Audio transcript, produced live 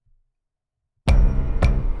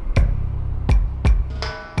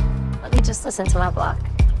Just listen to my block.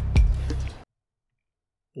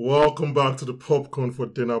 Welcome back to the Popcorn for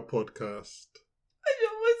Dinner podcast.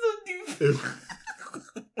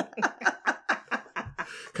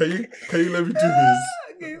 Can you let me do this?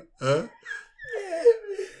 Okay. Huh?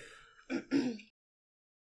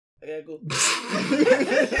 Okay, go.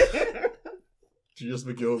 You just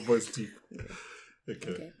make your own voice deep.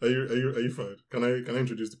 Okay. Are you fine? Can I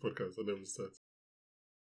introduce the podcast and then we'll start?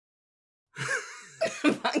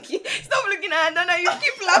 Monkey, stop looking at Donna. You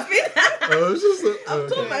keep laughing. It's just I've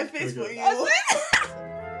told my face for you.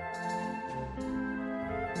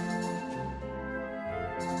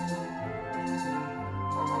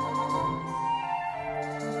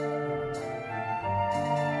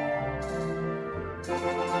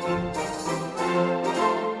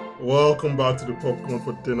 Welcome back to the Popcorn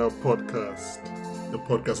for Dinner podcast, the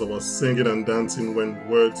podcast about singing and dancing when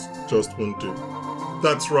words just won't do.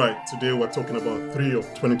 That's right, today we're talking about 3 of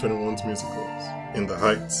 2021's musicals, In the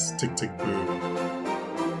Heights, Tick, Tick, Boom,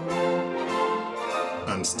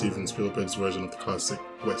 and Steven Spielberg's version of the classic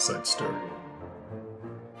West Side Story.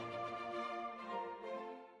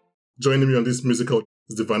 Joining me on this musical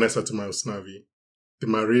is the Vanessa to my Osnavi, the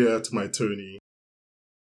Maria to my Tony.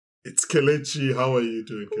 It's Kelechi. How are you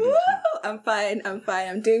doing, Kelechi? Woo! I'm fine.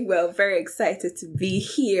 I'm doing well. Very excited to be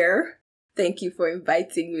here. Thank you for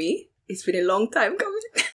inviting me. It's been a long time coming.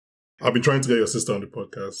 I've been trying to get your sister on the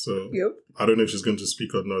podcast, so Yep. I don't know if she's going to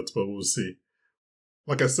speak or not, but we'll see.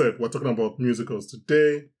 Like I said, we're talking about musicals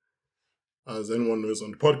today. As anyone knows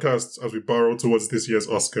on the podcast, as we barrel towards this year's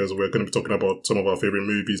Oscars, we're going to be talking about some of our favorite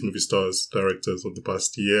movies, movie stars, directors of the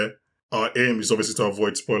past year. Our aim is obviously to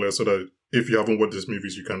avoid spoilers so that if you haven't watched these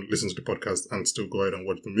movies, you can listen to the podcast and still go ahead and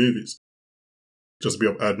watch the movies. Just a bit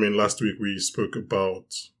of admin, last week we spoke about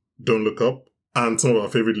Don't Look Up and some of our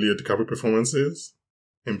favorite Leo DiCaprio performances,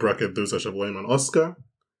 in bracket those that shall win an Oscar.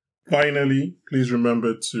 Finally, please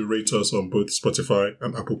remember to rate us on both Spotify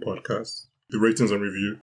and Apple Podcasts. The ratings and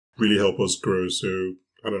review really help us grow, so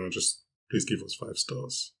I don't know, just please give us 5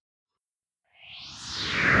 stars.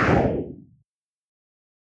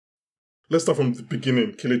 Let's start from the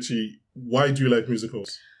beginning. Kelechi, why do you like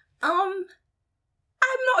musicals? I'm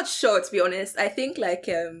not sure, to be honest. I think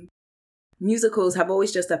musicals have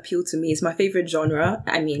always just appealed to me. It's my favorite genre.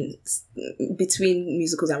 I mean, between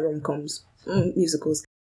musicals and rom-coms, musicals.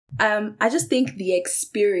 I just think the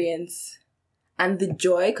experience and the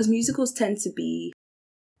joy, because musicals tend to be,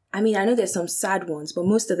 I mean, I know there's some sad ones, but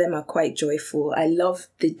most of them are quite joyful. I love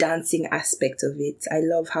the dancing aspect of it. I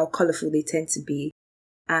love how colourful they tend to be.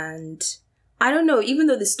 And I don't know, even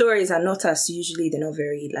though the stories are not as usually, they're not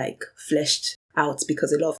very fleshed out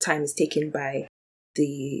because a lot of time is taken by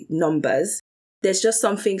the numbers. There's just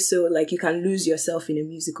something so you can lose yourself in a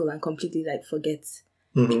musical and completely forget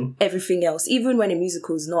everything else. Even when a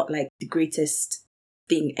musical is not the greatest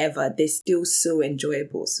thing ever, they're still so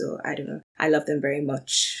enjoyable. So I don't know. I love them very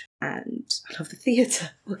much. And I love the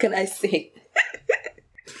theatre. What can I say?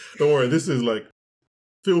 Don't worry, this is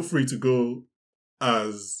feel free to go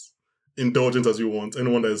as indulgent as you want.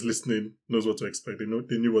 Anyone that is listening knows what to expect. They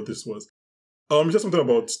knew what this was. Just something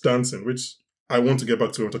about dancing, which I want to get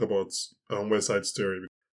back to when we talk about West Side Story.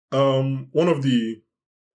 One of the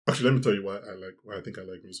actually, let me tell you why I think I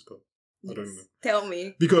like musical. Yes. I don't know. Tell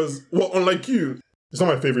me. Because unlike you, it's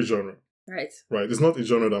not my favorite genre. Right. Right. It's not a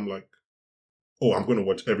genre that I'm I'm going to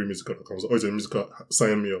watch every musical that comes. Or it's a musical,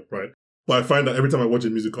 sign me up, right? But I find that every time I watch a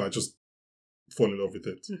musical, I just fall in love with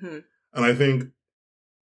it. Mm-hmm. And I think,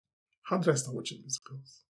 how did I start watching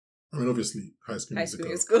musicals? I mean, obviously, High School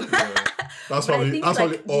Musical. Yeah. That's probably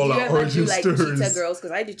all our origin stories. Cheetah Girls?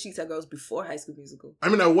 Because I did Cheetah Girls before High School Musical. I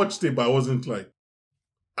mean, I watched it, but I wasn't Cheetah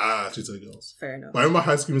Girls. Fair enough. But I remember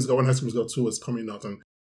High School Musical, when High School Musical 2 was coming out, and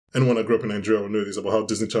anyone that grew up in Nigeria will know this about how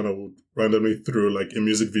Disney Channel would randomly throw a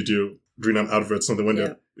music video during an advert, something when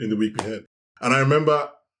they're in the week ahead. And I remember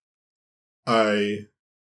I'm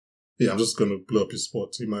just going to blow up his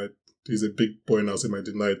spot. He's a big boy now, so he might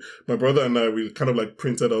deny it. My brother and I, we kind of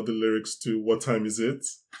printed out the lyrics to What Time Is It?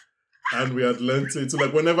 And we had learned it. So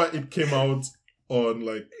whenever it came out on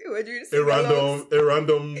a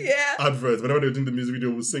random advert, whenever they were doing the music video,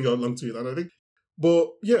 we'll sing along to it. And I think, but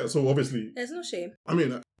yeah, so obviously. There's no shame. I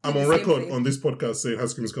mean, I'm on record on this podcast saying High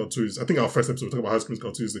School Musical 2 is, I think our first episode we talk about High School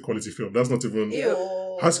Musical 2 is the quality film. That's not even.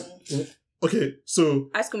 Okay, so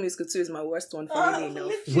High School Musical 2 is my worst one, funnily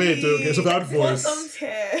enough. Wait, okay, so that voice.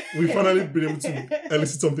 We've finally been able to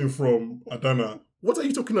elicit something from Adana. What are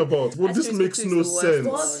you talking about? Well, this makes no sense.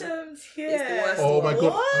 Bottoms here. It's the worst Oh one. my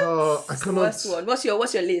god. I cannot. Worst one. What's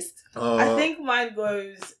your list? I think mine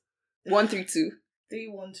goes 1 through 2.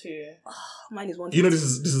 3-1-2. Mine is 1. You know, this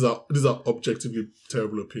is our objectively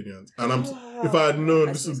terrible opinions, and if I had known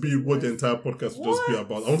this would be what the entire podcast would just be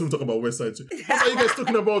about. I want to talk about West Side 2. What are you guys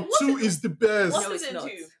talking about? 2 is the best. No, it's not.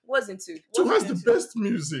 Wasn't 2. 2 has the best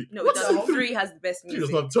music. No, it doesn't. 3 has the best 3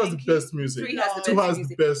 music. does not. 2 has the best music. 3 has the 2 best has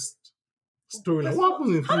music. the best storyline. What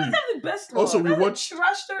happens in 3? How is that the best one? Also, we That's a watched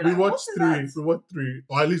trash storyline. We watched What is 3. that? We watched 3.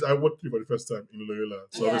 Or at least I watched 3 for the first time in Loyola.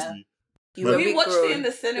 So Yeah. obviously, You were a We big watched grown. it in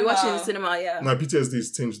the cinema. We watched it in the cinema, yeah. my PTSD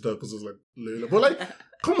is tinged that because it was like Loyola. But like,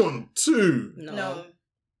 come on, 2. No.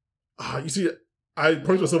 You see, I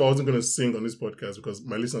promised myself I wasn't going to sing on this podcast because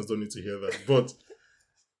my listeners don't need to hear that. But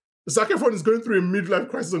Zac Efron is going through a midlife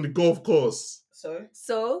crisis on the golf course. So?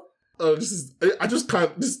 I just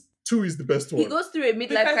can't. This 2 is the best one. He goes through a midlife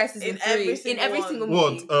Because crisis in in every 3. In single every one. single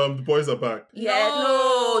What? movie. The boys are back. Yeah,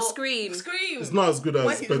 no, Scream. It's not as good as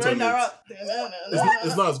When he's Pet on running It. around.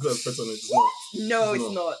 It's not as good as Pet on It. It's not. No, It's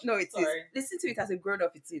it's not. not. No, it is. Sorry. Listen to it as a grown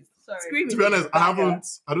up, it is. Sorry. Scream To is be a honest, I banger.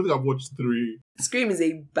 don't think I've watched 3. Scream is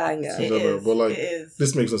a banger. It It Never, is. but, like, it is.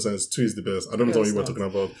 This makes no sense. 2 is the best. I don't know No, what you it's were not.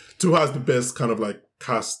 talking about. 2 has the best kind of like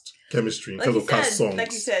cast chemistry in terms of cast songs.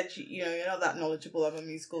 Like you said, you're not that knowledgeable about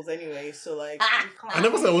musicals anyway, so like you can't. I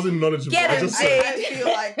never said I wasn't knowledgeable. Get I him, just said, I feel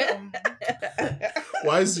like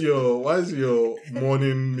why is your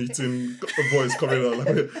morning meeting voice coming out like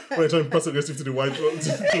when you're trying to pass aggressive to the white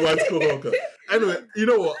co-worker? Anyway, you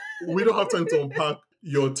know what? We don't have time to unpack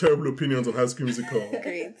your terrible opinions on High School Musical.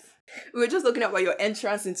 Great. We were just talking about your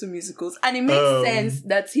entrance into musicals, and it makes sense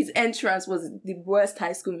that his entrance was the worst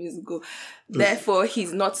High School Musical. Therefore,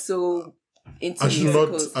 he's not so into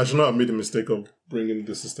musicals. I should not have made the mistake of bringing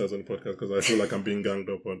the sisters on the podcast because I feel like I'm being ganged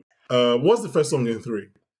up on. What's the first song in 3?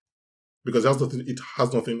 Because it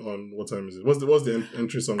has nothing on What Time Is It? What's the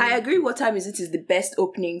entry song? I agree. What Time Is It is the best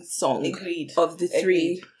opening song agreed. of the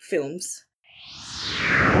 3 films.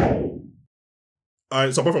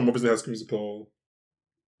 So apart from obviously High School Musical,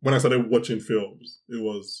 when I started watching films, I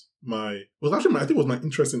think it was my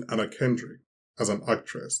interest in Anna Kendrick as an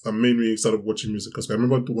actress that made me start watching musicals. I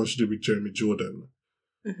remember the one she did with Jeremy Jordan.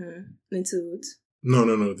 Mm-hmm. Into the Woods. No,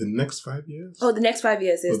 the next 5 years. Oh, the next 5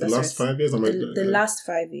 years. Yes, the last 5 years. The last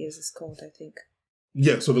 5 years is called, I think.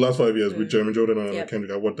 Yeah, so the last 5 years with Jeremy Jordan and Anna Yep.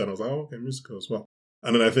 Kendrick, I watched that and I was like, oh, okay, musical as well.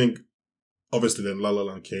 And then I think, obviously, then La La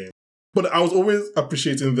Land came. But I was always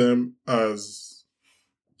appreciating them as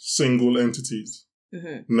single entities,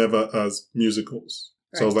 never as musicals.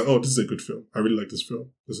 Right. So I was like, oh, this is a good film. I really like this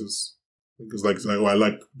film. It's like I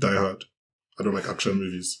like Die Hard. I don't like action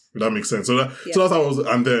movies. If that makes sense. So that's how I was.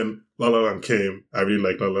 And then La La Land came. I really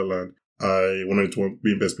liked La La Land. I wanted to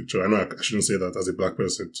be in Best Picture. I know I shouldn't say that as a black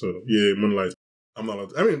person. So yeah, Moonlight. I'm not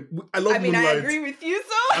allowed. I love Moonlight. I agree with you,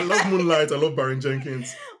 so. I love Moonlight. I love Barry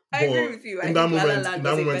Jenkins. I agree with you. In that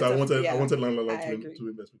moment, I wanted La La Land to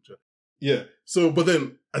win Best Picture. Yeah. So, but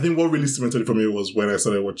then I think what really cemented it for me was when I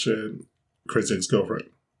started watching Crazy Ex-Girlfriend,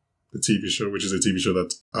 the TV show, which is a TV show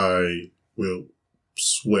that I will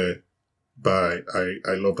swear by.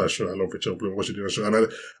 I love that show. I love Rachel Bloom, what she did on that show. And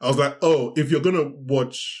I was like, oh, if you're going to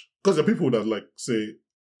watch, because there are people that like say,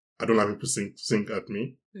 I don't like people sing at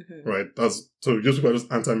me, right? So just people are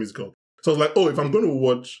just anti-musical. So I was like, oh, if I'm going to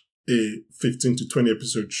watch a 15 to 20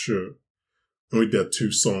 episode show, and there are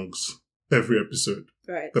 2 songs every episode,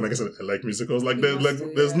 right? Then like I said, I like musicals. Like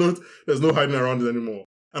there's no hiding around it anymore.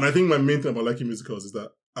 And I think my main thing about liking musicals is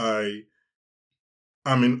that I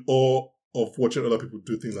am in awe of watching other people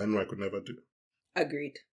do things I know I could never do.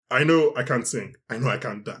 Agreed. I know I can't sing. I know I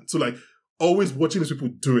can't dance. So like always watching these people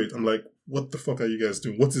do it, I'm like, what the fuck are you guys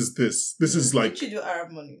doing? What is this? This is like. You should do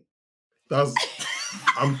Arab Money.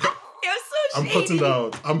 I'm cutting that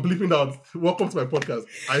out. I'm bleeping out. Welcome to my podcast.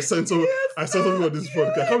 I sent something on this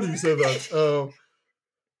podcast. How did you say that?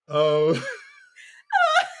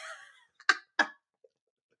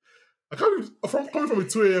 I can't be coming from a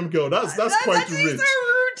 2 a.m. girl. That's quite rich.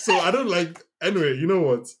 So I don't like. Anyway, you know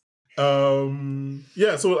what?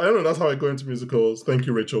 Yeah. So I don't know. That's how I go into musicals. Thank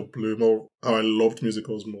you, Rachel Bloom. Or how I loved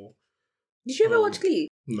musicals more. Did you ever watch Glee?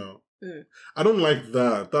 No. I don't like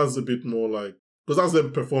that. That's a bit more like because that's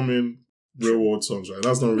them performing real world songs, right?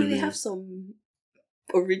 That's not really. They have some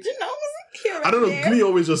originals. I don't know. Glee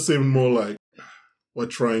always just seemed more like we're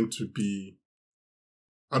trying to be.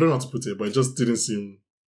 I don't know how to put it, but it just didn't seem.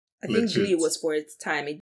 I think Glee was for its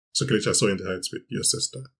time. So Kelechi, I saw In the Heights with your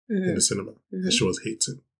sister in the cinema, and she was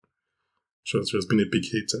hating. She was being a big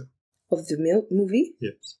hater of the movie.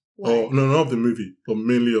 Yes. Why? Oh no, not of the movie, but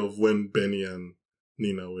mainly of when Benny and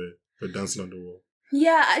Nina were dancing on the wall.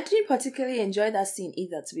 Yeah, I didn't particularly enjoy that scene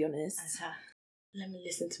either, to be honest. Let me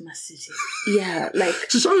listen to my city. Yeah, like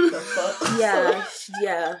she's trying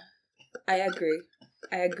yeah, I agree.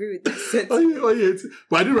 I agree with that.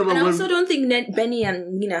 But I do remember And I when... also don't think Benny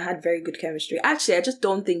and Nina had very good chemistry. Actually, I just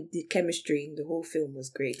don't think the chemistry in the whole film was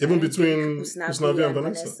great. Even between Usnavi and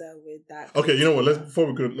Vanessa. with that. Okay, you know what?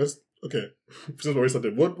 Okay. Since we already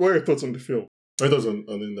started, what were your thoughts on the film? My thoughts on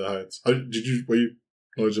In the Heights. Were you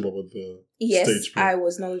knowledgeable about the stage play? Yes, I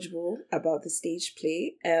was knowledgeable about the stage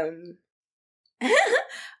play.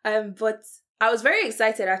 But I was very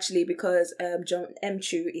excited actually because John M.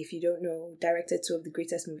 Chu, if you don't know, directed two of the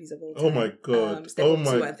greatest movies of all time. Oh my god! Step Up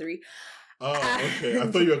 2 and 3. Oh, okay. I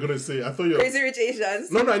thought you were gonna say. Crazy Rich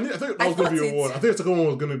Asians. No. I thought that was gonna be one. I think the second one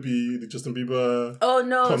was gonna be the Justin Bieber. Oh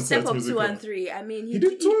no! Step Step Up musical. 2 and 3. I mean, he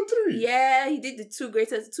did 2 and 3. Yeah, he did the two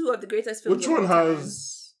of the greatest films. Which one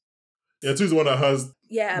has? Yeah, 2 is the one that has.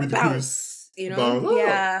 Yeah, Bounce. You know, Bounce. Oh,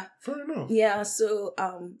 yeah, fair enough. Yeah, so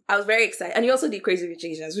I was very excited, and he also did Crazy Rich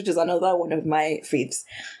Asians, which is another one of my faves.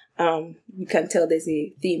 You can tell there's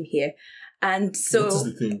a theme here, and so what is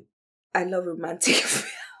the theme? I love romantic films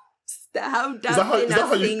that have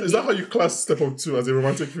dancing. Is that how you class Step Up 2 as a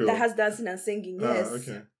romantic film? That has dancing and singing. Yes.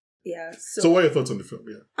 Okay. Yeah. So what are your thoughts on the film?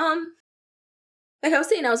 Yeah. Like I was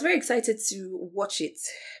saying, I was very excited to watch it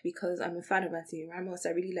because I'm a fan of Anthony Ramos. I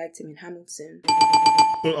really liked him in Hamilton.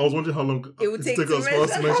 So I was wondering how long it would take us for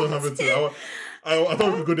us to mention Hamilton. I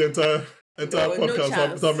thought we could go the entire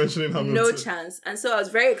podcast without mentioning Hamilton. No chance. And so I was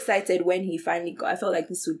very excited when he finally got. I felt like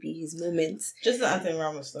this would be his moment. Just the Anthony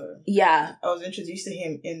Ramos though. Yeah. I was introduced to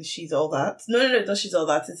him in She's All That. No, not She's All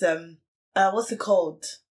That. It's what's it called?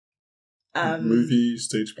 Movie,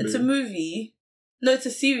 stage play. It's a movie. No, it's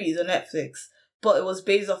a series on Netflix. But it was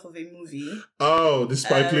based off of a movie. Oh, the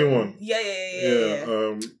Spike Lee one.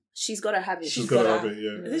 Yeah. She's Gotta Have It. She's gotta have it,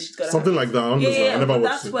 yeah. I think She's Gotta Something Have like that. I never watched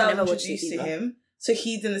that's it. where I never was watched introduced it to either. him. So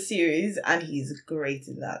he's in the series and he's great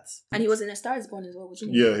in that. And he was in A Star Is Born as well,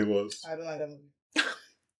 wasn't he? Yeah, he was. I don't like that movie. Of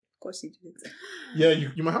course he didn't. Yeah,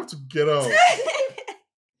 you might have to get out.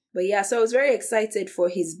 But yeah, so I was very excited for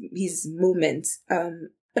his moment.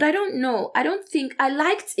 But I don't know. I don't think I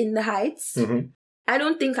liked In the Heights. Mm-hmm. I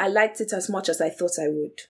don't think I liked it as much as I thought I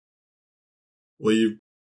would. Were you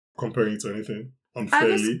comparing it to anything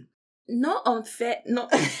unfairly? Not unfair. No,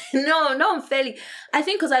 not unfairly. I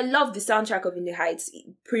think because I love the soundtrack of In the Heights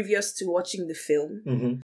previous to watching the film.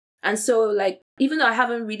 Mm-hmm. And so, like, even though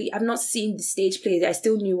I've not seen the stage play, I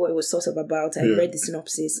still knew what it was sort of about. I read the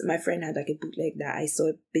synopsis. My friend had like a bootleg that I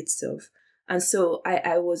saw bits of. And so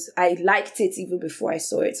I liked it even before I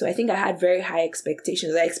saw it. So I think I had very high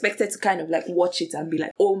expectations. I expected to kind of like watch it and be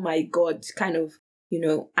like, oh my God, kind of,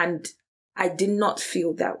 and I did not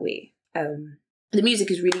feel that way. The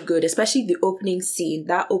music is really good, especially the opening scene,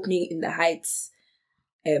 that opening In the Heights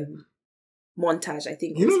montage, I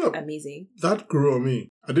think was amazing. That grew on me.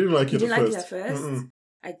 I didn't like it at first. You didn't like it at first? Mm-mm.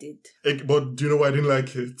 I did. But do you know why I didn't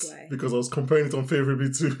like it? Why? Because I was comparing it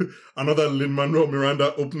unfavorably to another Lin-Manuel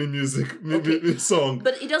Miranda opening music song.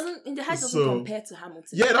 But it doesn't, In the Heights doesn't compare to Hamilton.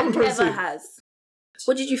 Yeah, that's what I'm trying to say. Never has.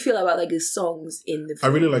 What did you feel about like the songs in the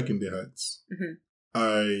film? I really like In the Heights. Mm-hmm.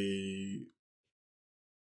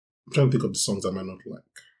 I'm trying to think of the songs I might not like.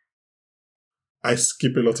 I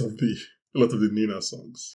skip a lot of the Nina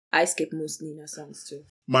songs. I skip most Nina songs too.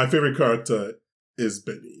 My favorite character is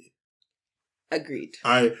Benny. Agreed.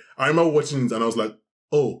 I remember watching it and I was like,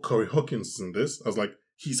 oh, Corey Hawkins is in this. I was like,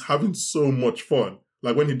 he's having so much fun.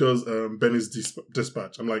 Like when he does Benny's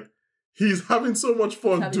Dispatch, I'm like, he's having so much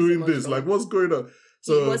fun doing this. Like, what's going on?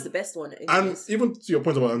 So he was the best one. And even to your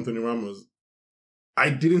point about Anthony Ramos,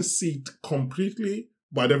 I didn't see it completely,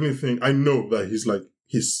 but I definitely think, I know that he's like,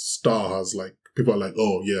 his star has like, people are like,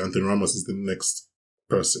 oh yeah, Anthony Ramos is the next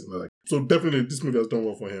person. Like, so definitely this movie has done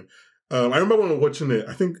well for him. I remember when we were watching it,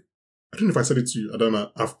 I don't know if I said it to you, I don't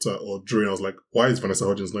know, after or during, I was like, why is Vanessa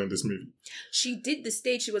Hudgens not in this movie? She did the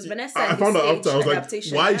stage, she was Vanessa. I found out after, I was like,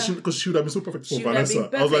 why is she, yeah. because she would have been so perfect for She would Vanessa.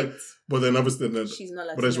 have been I was like, perfect. but then obviously, She's not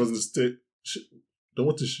Latina. but then she was in the stage. Then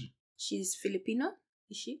what is she? She's Filipino,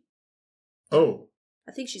 is she? Oh.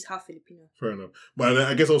 I think she's half Filipino. Fair enough. But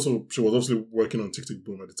I guess also, she was obviously working on Tick Tick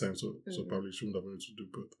Boom at the time, so probably she wouldn't have been able to do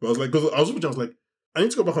both. But I was like, because I was like, I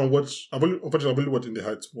need to go back and watch, I've only watched In the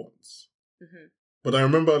Heights once. Mm-hmm. But I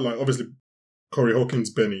remember, like, obviously, Corey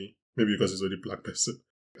Hawkins, Benny, maybe because he's already a black person.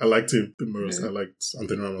 I liked him the most. Mm-hmm. I liked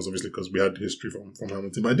Anthony Ramos, obviously, because we had history from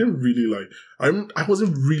Hamilton. But I didn't really like, I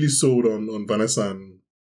wasn't really sold on Vanessa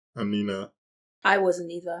and Nina. I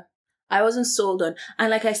wasn't either. I wasn't sold on, and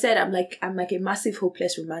like I said, I'm like a massive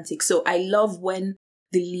hopeless romantic. So I love when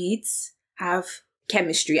the leads have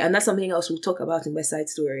chemistry, and that's something else we'll talk about in West Side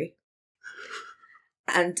Story.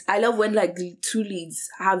 And I love when like the two leads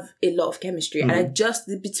have a lot of chemistry. And I just,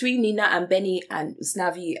 between Nina and Benny and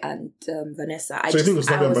Snavi and Vanessa. So you think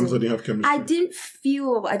Snavi and Vanessa didn't have chemistry? I didn't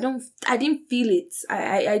feel it.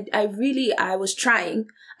 I was trying.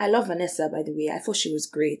 I love Vanessa, by the way. I thought she was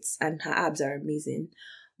great and her abs are amazing.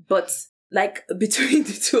 But like between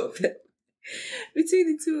the two of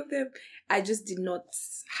them, I just did not,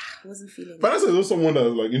 I wasn't feeling it. Vanessa is also someone that,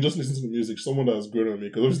 like, you just listen to the music, someone that has grown on me.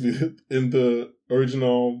 Because obviously, in the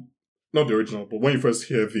original, not the original, but when you first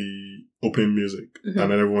hear the opening music, and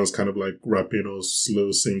then everyone's kind of like rapping or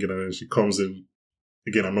slow singing, and then she comes in,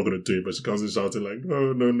 again, I'm not going to do it, but she comes in shouting like,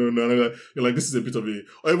 no, no, no, no. And you're like, this is a bit of a,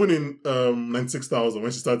 or even in 96,000,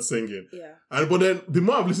 when she starts singing. Yeah. But then, the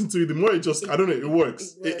more I've listened to it, the more it just, I don't know, it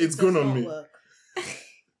works. It's grown on me.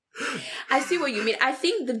 I see what you mean. I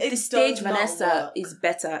think the stage Vanessa is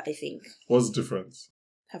better, I think. What's the difference?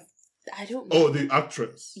 I don't know. Oh, the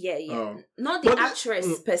actress. Yeah. Not the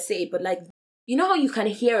actress per se, but like, you know how you can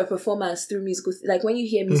hear a performance through musical, like when you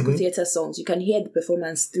hear musical theatre songs, you can hear the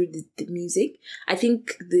performance through the music. I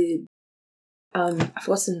think I've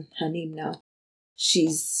forgotten her name now. She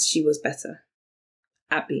was better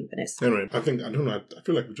at being Vanessa. Anyway, I don't know, I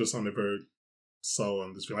feel like we just sounded very sour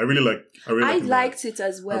on this film. I liked it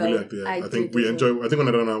as well. I really liked it. I think we enjoyed. I think when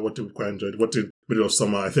I don't know what we quite enjoyed. What did middle of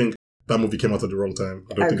summer? I think that movie came out at the wrong time.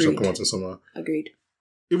 I don't think it should come out in summer. Agreed.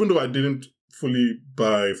 Even though I didn't fully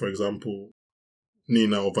buy, for example,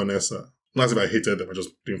 Nina or Vanessa. Not as if I hated them. I just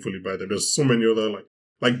didn't fully buy them. There's so many other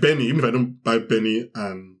like Benny. Even if I don't buy Benny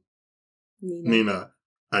and Nina,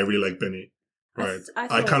 I really like Benny. Right.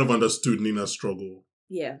 I kind of understood Nina's struggle.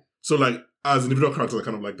 Yeah. So like, as individual characters, I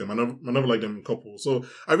kind of like them. I never like them in couples. So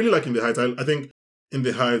I really like In the Heights. I think In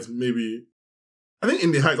the Heights In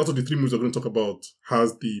the Heights, also the three movies we're going to talk about,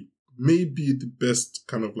 has maybe the best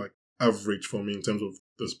kind of like average for me in terms of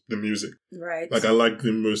the music. Right. Like I like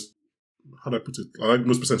the most, how do I put it? I like the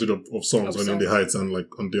most percentage of songs on In the Heights and like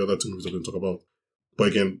on the other two movies we're going to talk about. But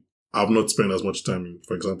again, I've not spent as much time in,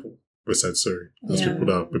 for example, West Side Story. As people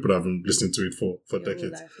that have been listening to it for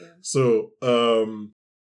decades. Life, yeah. So,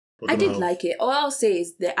 I did like it. All I'll say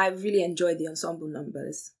is that I really enjoyed the ensemble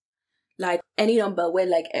numbers. Like any number where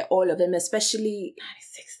like all of them, especially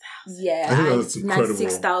 96,000. Yeah, I think that's incredible.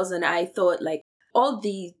 96,000. I thought like all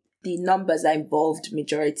the numbers that involved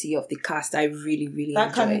majority of the cast, I really, really that enjoyed.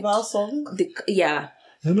 That Carnival song? Yeah.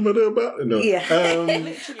 I never know about it. No. Yeah. I really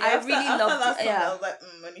loved it. Yeah. I was like,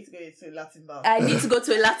 I need to go to a Latin bar. I need to go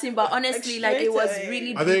to a Latin bar. Honestly, like it was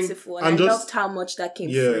really beautiful. And I loved how much that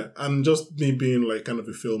came through. Yeah, and just me being like kind of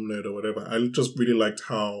a film nerd or whatever, I just really liked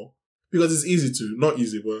how, because it's easy to, not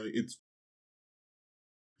easy, but it's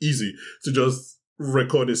easy to just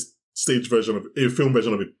record a film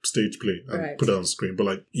version of a stage play and put it on screen. But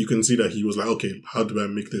like, you can see that he was like, okay, how do I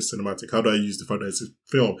make this cinematic? How do I use the fact that it's a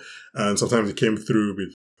film? And sometimes it came through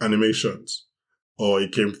with animations, or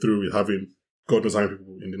it came through with having God knows how many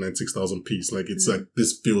people in the 96,000 piece. Like, it's like,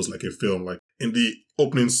 this feels like a film. Like, in the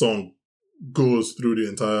opening song goes through the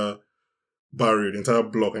entire barrier, the entire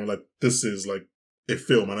block, and like, this is like a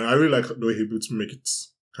film. And I really like the way he able to make it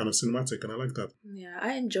kind of cinematic, and I like that. Yeah,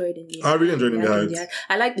 I enjoyed it. I really enjoyed In the Heights.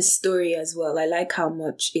 I like the story as well. I like how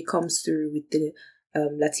much it comes through with the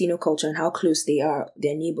Latino culture and how close they are,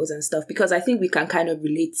 their neighbors and stuff, because I think we can kind of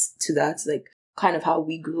relate to that, like kind of how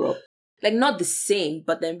we grew up. Like not the same,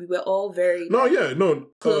 but then we were all very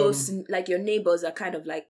close. Like your neighbors are kind of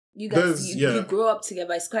like, you guys, you grow up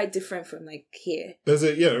together. It's quite different from like here. There's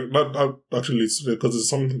actually, because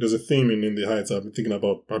there's a theme in the Heights I've been thinking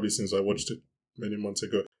about probably since I watched it many months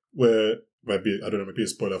ago, where might be a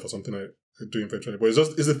spoiler for something I do eventually, but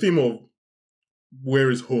it's a theme of where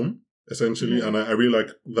is home, essentially, and I really like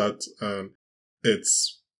that.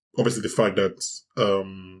 It's obviously the fact that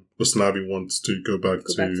Usnavi wants to go back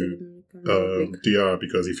to DR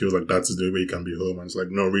because he feels like that's the way he can be home, and it's like,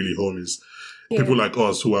 no, really, home is people like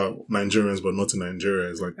us who are Nigerians but not in Nigeria.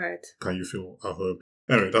 It's like, can you feel at home?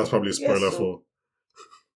 Anyway, that's probably a spoiler for.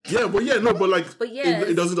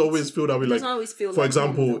 It doesn't always feel that way. Like, for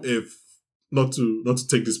example, if not to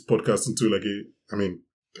take this podcast into like anyone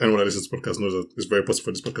that listens to podcast knows that it's very possible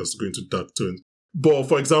for this podcast to go into dark tones. But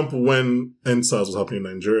for example, when NSAS was happening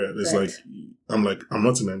in Nigeria, it's I'm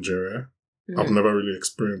not in Nigeria. I've never really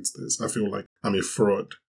experienced this. I feel like I'm a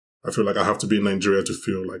fraud. I feel like I have to be in Nigeria to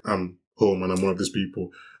feel like I'm home and I'm one of these people.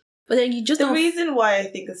 But then you just the reason why I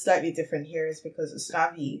think it's slightly different here is because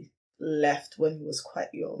Usnavi left when he was quite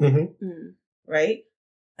young, right?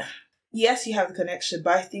 Yes, you have the connection,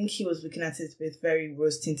 but I think he was looking at it with very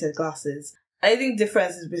rose-tinted glasses. I think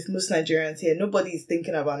difference is with most Nigerians here. Nobody's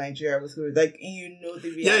thinking about Nigeria with who, like,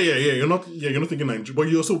 the reality. Yeah. You're not thinking Nigeria, but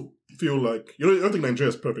you also feel like, you don't think Nigeria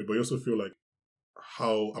is perfect, but you also feel like,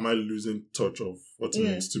 how am I losing touch of what it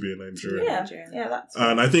means to be a Nigerian? Yeah, that's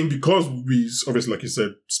and I think because we, obviously, like you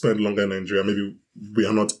said, spend longer in Nigeria, maybe we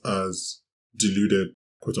are not as deluded,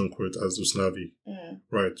 quote unquote, as Usnavi,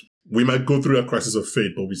 right? We might go through a crisis of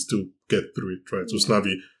faith, but we still get through it, right? So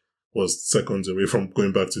Usnavi was seconds away from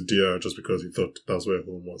going back to DR just because he thought that's where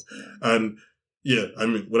home was. And yeah, I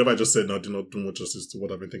mean, whatever I just said now did not do much justice to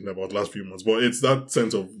what I've been thinking about the last few months. But it's that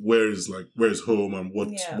sense of where is home and what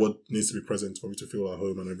needs to be present for me to feel at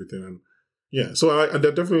home and everything. And yeah, so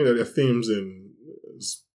there definitely are themes in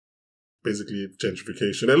basically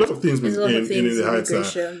gentrification. There are a lot of things in the Heights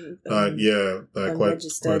that I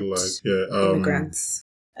quite like. Yeah, immigrants.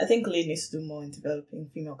 I think Lee needs to do more in developing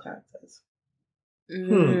female characters.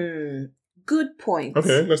 Good point.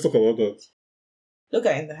 Okay, let's talk about that. Look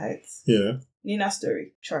at In the Heights. Yeah. Nina's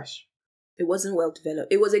story, trash. It wasn't well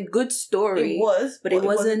developed. It was a good story. It was, but it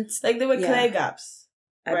wasn't. Like, there were clear gaps,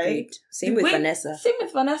 right? Same with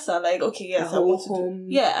Vanessa. Like, okay, yes, I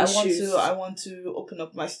want to open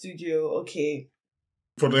up my studio. Okay.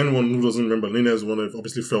 For anyone who doesn't remember, Nina is one who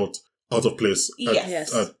obviously felt out of place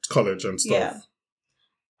at college and stuff. Yeah.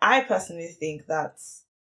 I personally think that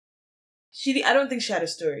I don't think she had a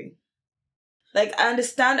story. Like, I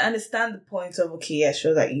understand the point of, okay, yeah, she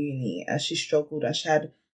was at uni and she struggled and she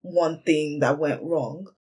had one thing that went wrong.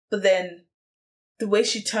 But then the way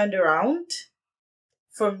she turned around,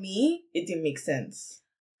 for me, it didn't make sense.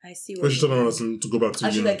 I see what she turned around to go back to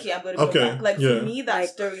uni. She's like, yeah, I'm going to go back. Like, for me,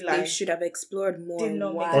 that storyline... They should have explored more. Did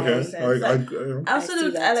not make any sense.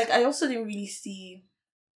 I also didn't really see...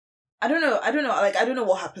 I don't know. Like, I don't know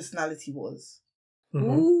what her personality was. Mm-hmm.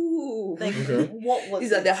 Ooh. Like, what was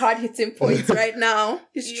These are the hard-hitting points right now.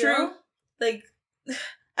 It's true. Like,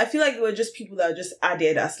 I feel like they were just people that were just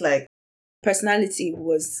added as, like... Personality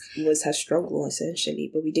was her struggle, essentially.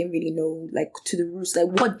 But we didn't really know, like, to the roots. Like,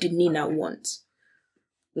 what did Nina want?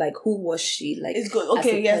 Like, who was she? Like, it's good.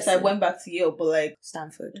 Okay, yes, I went back to Yale, but, like...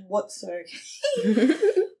 Stanford. What? Sorry.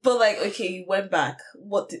 But, like, okay, you went back.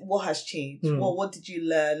 What has changed? What did you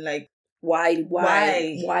learn? Like, Why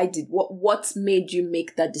what made you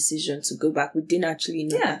make that decision to go back? We didn't actually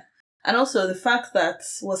know. Yeah. And also the fact that,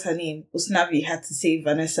 what's her name? Usnavi had to save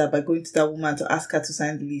Vanessa by going to that woman to ask her to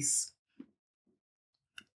sign the lease.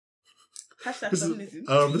 This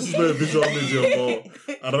is not a visual medium,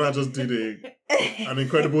 but I don't know, I just did an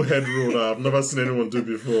incredible head roll that I've never seen anyone do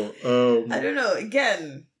before. I don't know,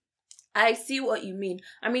 again. I see what you mean.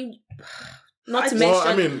 I mean, not to mention... Well,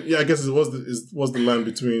 I mean, yeah, I guess it was the line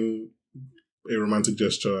between a romantic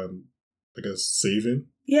gesture and, I guess, saving.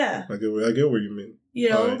 Yeah. I get what you mean. You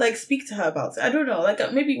know, like, speak to her about it. I don't know. Like,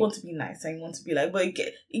 maybe you want to be nice and you want to be like, but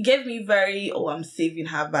it gave me very, I'm saving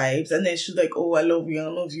her vibes. And then she's like, I love you.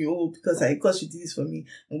 Oh, because she did this for me,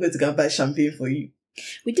 I'm going to go buy champagne for you.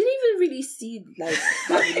 We didn't even really see, like,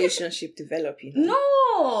 that relationship developing.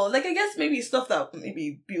 No! Like, I guess maybe stuff that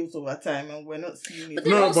maybe built over time and we're not seeing it.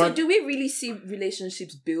 But then do we really see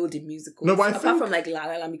relationships build in musicals? No, but apart from, like, La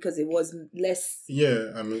La Land, because it was less...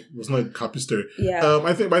 Yeah, I mean, it was not a happy story. Yeah.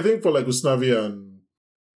 I think for, like, Usnavi and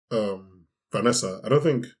Vanessa, I don't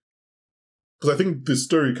think... Because I think the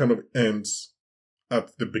story kind of ends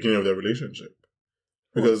at the beginning of their relationship.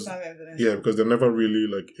 Because they're never really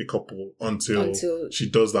like a couple until she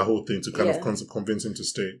does that whole thing to kind of convince him to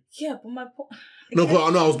stay. Yeah, but my point... No, but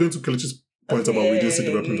I was going to Kelechi's point about we didn't see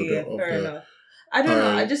development of fair enough. I don't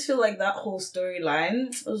know. I just feel like that whole storyline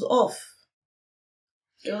was off.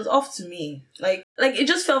 It was off to me. Like it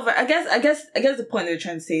just felt very... I guess the point they were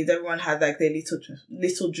trying to say is everyone had like their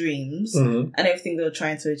little dreams and everything they were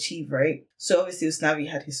trying to achieve, right? So obviously Usnavi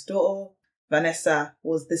had his daughter. Vanessa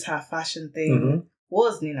was this her fashion thing.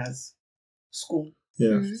 Was Nina's school.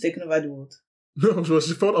 Yeah. Taking over the world. No,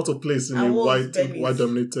 she felt out of place in a white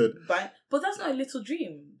dominated. But that's not a little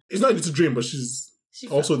dream. It's not a little dream, but she's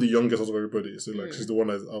also the youngest out of everybody. So like she's the one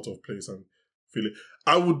that's out of place and feeling.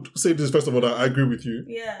 I would say this first of all that I agree with you.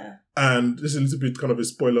 Yeah. And this is a little bit kind of a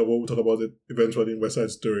spoiler of what we'll talk about it eventually in West Side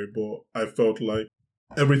Story, but I felt like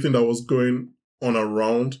everything that was going on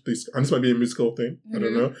around this, and this might be a musical thing, I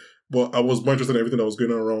don't know, but I was more interested in everything that was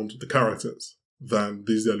going on around the characters than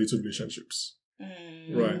these their little relationships.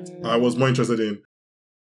 Right. I was more interested in,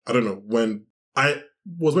 I don't know, when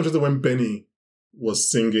Benny was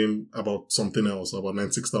singing about something else, about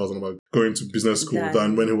 96,000, about going to business school,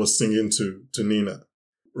 than when he was singing to Nina.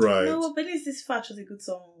 Right. No, Benny's This Fat was a good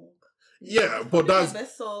song. Yeah, but that's...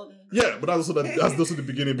 best song. Yeah, but that's also the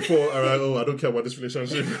beginning before, I don't care about this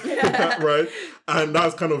relationship. Right? And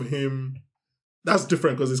that's kind of him that's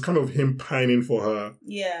different because it's kind of him pining for her,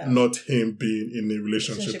 not him being in a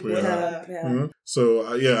relationship with her. Mm-hmm. So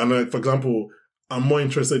and for example, I'm more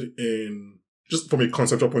interested in, just from a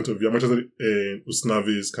conceptual point of view, I'm interested in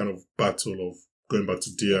Usnavi's kind of battle of going back to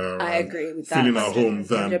DR. I agree with that. Feeling at home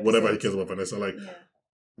than 100%. Whatever he cares about Vanessa. Like,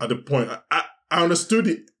 at the point, I understood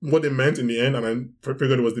what they meant in the end, and I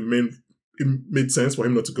figured it made sense for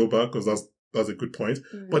him not to go back, because that's a good point.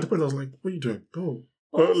 But at the point, I was like, what are you doing? Go.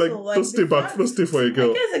 Also, don't stay back. Don't stay for a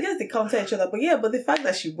girl. I guess they counter each other. But the fact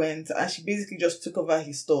that she went and she basically just took over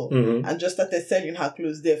his store and just started selling her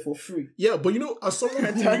clothes there for free. Yeah, but as someone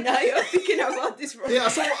who... now you're thinking about this wrong. Yeah,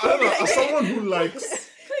 as someone who likes...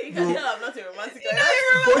 You can tell I'm not a romantic.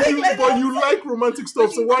 But you like romantic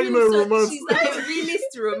stuff, so why are you not a romantic? She's not a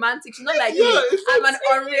realist romantic. She's not like me. I'm an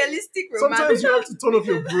unrealistic romantic. Sometimes you have to turn off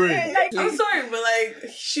your brain. I'm sorry, but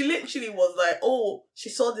she literally was like, oh, she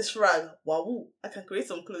saw this rag. Wow, I can create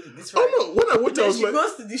some clothes with this rag. Oh no, when I watched it, I was like... She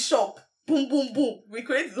goes to the shop. Boom, boom, boom. We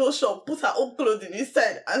created the whole shop, put her own clothing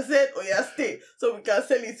inside and said, oh yeah, stay. So we can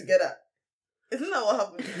sell it together. Isn't that what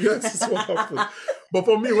happened? Yes, it's what happened. But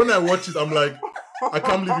for me, when I watch it, I'm like, I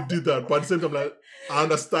can't believe you did that. But at the same time, like, I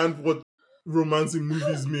understand what romance in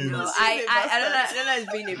movies means. No, I don't know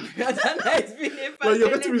it's been a Like,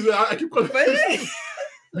 you're getting me, I keep calling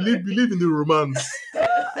believe in the romance.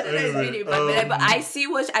 Anyway, but I see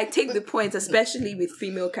I take the point, especially with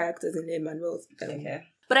female characters in Emmanuel. Okay.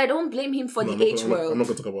 But I don't blame him for the H word. I'm not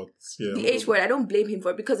going to talk about the H word. I don't blame him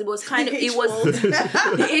for it, because it was kind of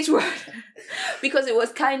the H word, because it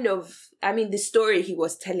was kind of, I mean, the story he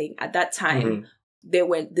was telling at that time.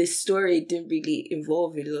 The story didn't really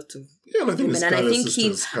involve a lot of women, and I think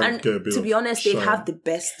to be honest, they have the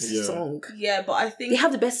best song. Yeah, but I think they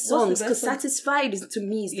have the best songs, because "Satisfied" to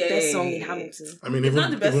me is the best song in Hamilton. I mean,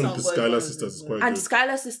 even the Skylar Sisters is quite good. And the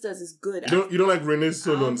Skylar Sisters is good. You don't like Renee's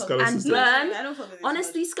solo on Skylar Sisters? And Burn,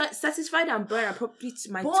 honestly, "Satisfied" and "Burn" are probably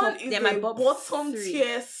my top. They're my bottom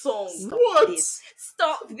tier songs. What?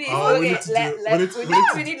 Stop this. We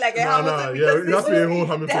need like a Hamilton. Yeah, you have to be a whole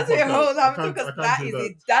Hamilton. That's a whole Hamilton, because that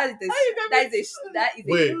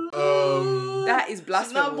is blasphemous.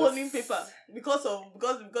 She's now burning paper because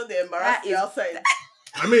they embarrassed you outside.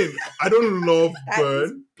 I mean, I don't love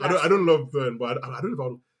Burn. I don't love Burn, but I don't know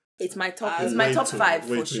about... It's my top. It's my top 5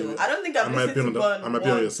 for sure. I don't think I've listened to Burn. I might be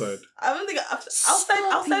on your side. I don't think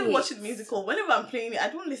outside watching musical. Whenever I'm playing it, I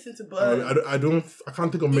don't listen to Burn. I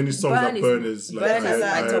can't think of many songs that Burn is like. Burn is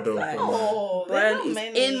my top 5. Oh, Burn is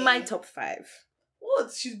in my top 5.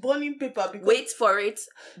 What? She's burning paper because... Wait for it.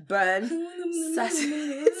 Burn.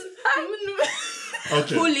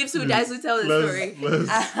 Okay. Who lives, who dies, who tells the story.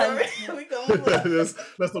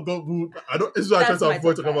 Let's not go. It's just I try to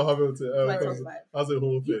avoid talking about Hamilton. As a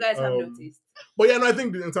whole thing. You guys have noticed. But yeah, I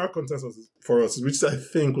think the entire consensus for us, which I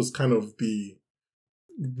think was kind of the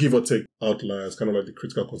give or take outliers, kind of like the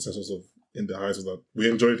critical consensus of In the Heights, was that we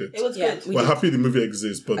enjoyed it. It was good. We're happy the movie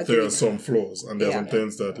exists, but there are some flaws, and there are some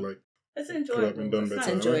things that it's enjoyable.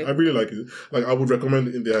 I really like it. Like, I would recommend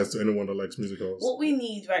In the Heights to anyone that likes musicals. What we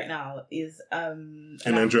need right now is an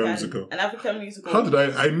Nigerian musical. An African musical. How did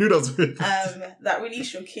I knew that was that really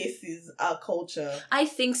showcases our culture. I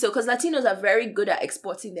think so, because Latinos are very good at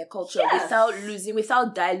exporting their culture without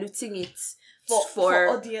diluting it for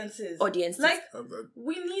audiences. Like,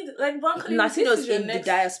 we need Latinos in the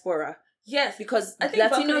diaspora. Yes, because I think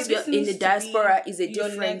Latinos in the diaspora is a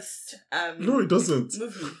different. No, it doesn't.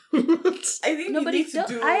 Movie. I think you need to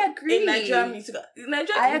do. I agree. A Nigerian musical.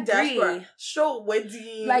 Nigerian diaspora. Show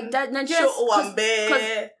wedding. Like that, Nigeria. Show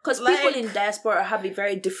Owambe. Because people in diaspora have a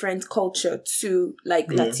very different culture to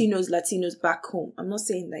Latinos back home. I'm not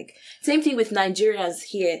saying same thing with Nigerians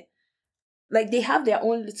here. Like, they have their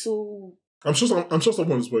own little. I'm sure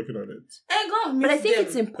someone is working on it. But I think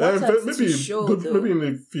it's important to show, maybe in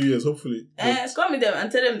a few years, hopefully. Go meet them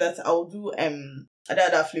and tell them that I'll do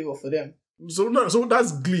other flavor for them. So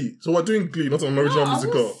that's Glee. So we're doing Glee, not an original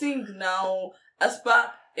musical. I will sing now. As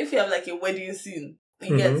per, if you have a wedding scene,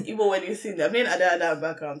 you get Igbo wedding scene, they're playing other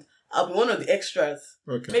background. I'll be one of the extras.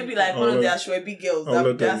 Okay. Maybe one of the Ashwebi girls that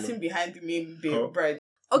will be dancing behind the main bride.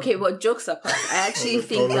 Okay, but jokes apart, I actually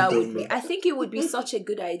think that would be. I think it would be such a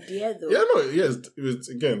good idea, though. Yeah, no, yes. It was,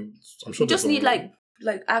 again, I'm sure. You just need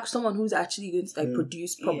ask someone who's actually going to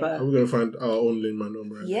produce proper. Yeah. Are we going to find our own Lin-Manuel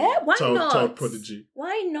Miranda? Yeah, why not? Child prodigy.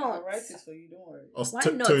 Why not? I'll write it for you. Don't worry. Why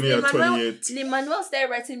not? Tony at 28. Lin-Manuel started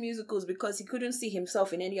writing musicals because he couldn't see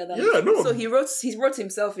himself in any other. So he wrote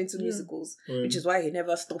himself into musicals, which is why he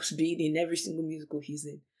never stops being in every single musical he's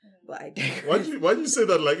in. But why do you say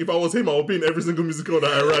that? Like, if I was him, I would be in every single musical that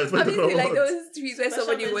I write. Obviously, those tweets where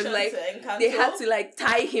somebody was they had to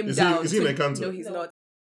tie him down. Is he in Encanto? No, he's not.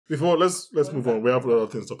 before let's move on. We have a lot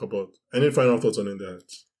of things to talk about. Any final thoughts on In the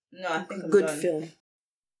Heights? No, I think I'm Good done. film.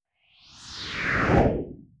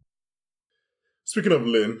 Speaking of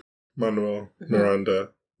Lin-Manuel Miranda,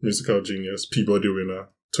 musical genius, Peabody winner,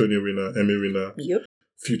 Tony winner, Emmy winner, Yep.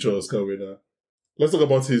 future Oscar winner. Let's talk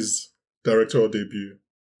about his directorial debut,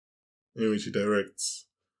 in which he directs.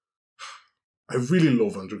 I really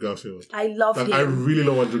love Andrew Garfield. I love him. I really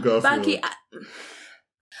love Andrew Garfield.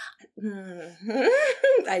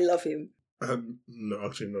 I love him. No,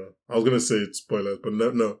 actually, no. I was going to say it's spoilers, but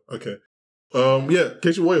no. Okay. Yeah,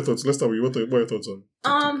 Keisha, what are your thoughts? Let's start with you. What are your thoughts on?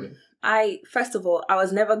 First of all, I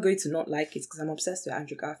was never going to not like it because I'm obsessed with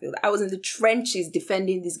Andrew Garfield. I was in the trenches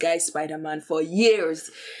defending this guy Spider-Man for years.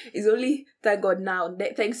 It's only, thank God now,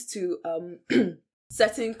 thanks to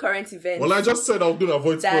certain current events. Well, I just said I was going to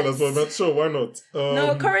avoid spoilers, but sure, why not?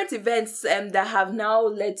 No, current events that have now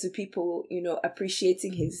led to people,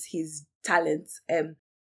 appreciating his talent.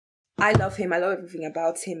 I love him. I love everything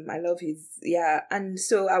about him. I love and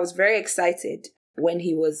so I was very excited when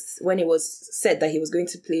it was said that he was going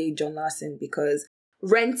to play John Larson, because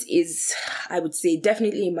Rent is, I would say,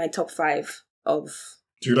 definitely in my top 5 of.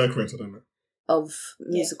 Do you like Rent? I don't know. Of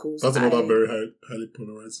musicals. That's another very highly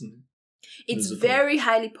polarizing. It's musical. Very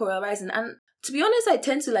highly polarizing, and to be honest, I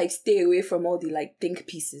tend to stay away from all the think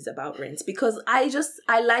pieces about Rent, because I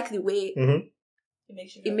like the way. Mm-hmm.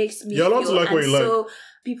 It makes me You're allowed feel. to like what you like. So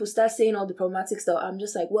people start saying all the problematic stuff. I'm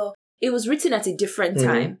just like, well, it was written at a different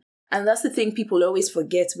time. And that's the thing people always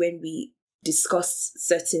forget when we discuss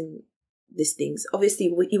certain these things. Obviously,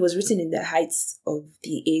 it was written in the heights of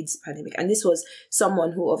the AIDS pandemic. And this was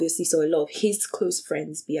someone who obviously saw a lot of his close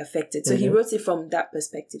friends be affected. So he wrote it from that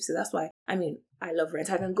perspective. So that's why, I love Rent.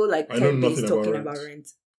 I can go 10 days talking about Rent.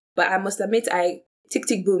 But I must admit, Tick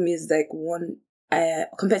Tick Boom is one,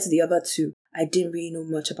 compared to the other two, I didn't really know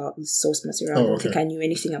much about the source material. I don't think I knew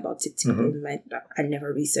anything about Tick Tick Boom. I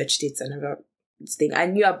never researched it. I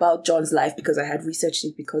knew about John's life because I had researched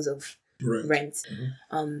it because of Rent.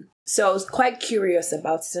 So I was quite curious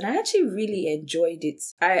about it, and I actually really enjoyed it.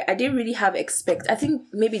 I didn't really have I think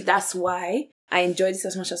maybe that's why I enjoyed it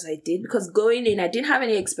as much as I did, because going in, I didn't have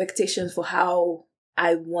any expectations for how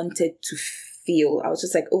I wanted to feel. I was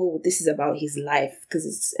just like, oh, this is about his life, because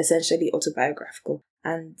it's essentially autobiographical.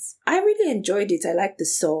 And I really enjoyed it. I liked the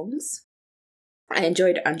songs. I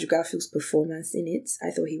enjoyed Andrew Garfield's performance in it. I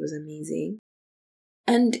thought he was amazing.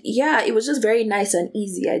 And yeah, it was just very nice and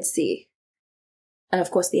easy, I'd say. And of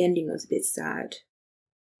course, the ending was a bit sad.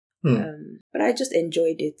 But I just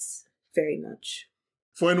enjoyed it very much.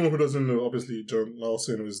 For anyone who doesn't know, obviously, John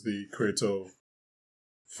Larson was the creator of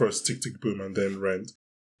first Tick Tick Boom and then Rent.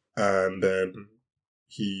 And then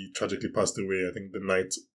he tragically passed away, I think, the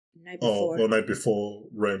night before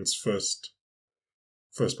Rent's first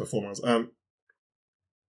performance. And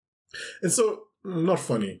so, not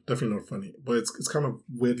funny, definitely not funny, but it's kind of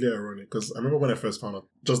weirdly ironic, because I remember when I first found out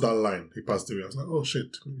just that line, he passed away, I was like, oh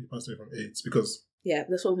shit, he passed away from AIDS, because... Yeah,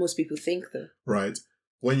 that's what most people think, though. Right.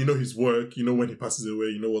 When you know his work, you know when he passes away,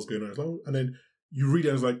 you know what's going on. It's like, and then you read it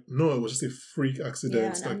and it's like, no, it was just a freak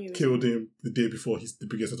accident that killed him the day before the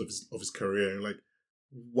biggest of his career. And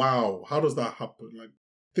wow, how does that happen?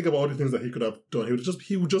 Think about all the things that he could have done. He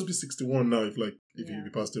would just be 61 now if he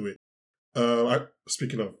passed away.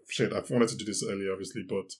 Speaking of shit, I've wanted to do this earlier, obviously,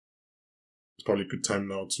 but it's probably a good time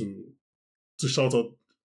now to shout out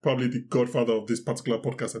probably the godfather of this particular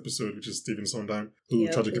podcast episode, which is Stephen Sondheim, who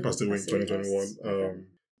tragically passed away in 2021.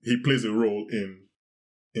 He plays a role in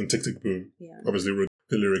Tick Tick Boom. Yeah. Obviously wrote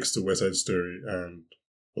the lyrics to West Side Story and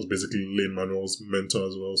was basically Lin-Manuel's mentor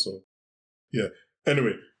as well. So yeah.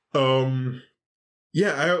 Anyway, I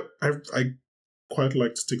quite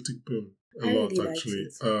liked Tick Tick Boom a lot, actually.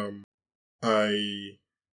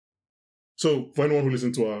 So for anyone who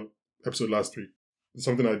listened to our episode last week,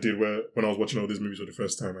 something I did where when I was watching all these movies for the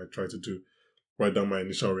first time, I tried to write down my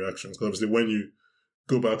initial reactions. Because obviously when you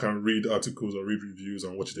go back and read articles or read reviews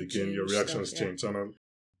and watch it again, your reactions change. And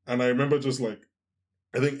I remember just I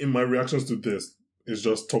think in my reactions to this is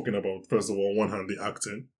just talking about, first of all, on one hand, the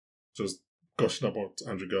acting, just gushing about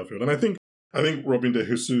Andrew Garfield. And I think Robin De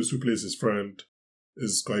Jesus, who plays his friend,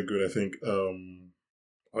 is quite good. I think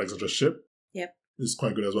Alexandra Shipp is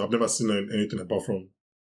quite good as well. I've never seen anything apart from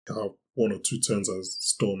one or two turns as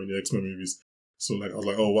Storm in the X-Men movies. So I was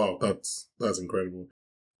like, oh wow, that's incredible.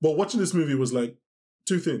 But watching this movie was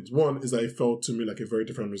two things. One is that it felt to me like a very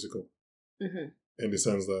different musical. In the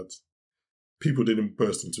sense that people didn't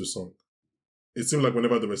burst into song. It seemed like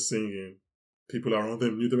whenever they were singing, people around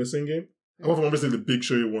them knew they were singing. Apart from obviously the big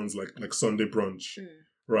showy ones like Sunday Brunch,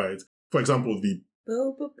 right? For example, the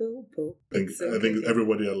I think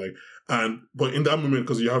everybody are like, but in that moment,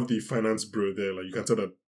 because you have the finance bro there, like you can tell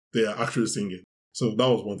that they are actually singing. So that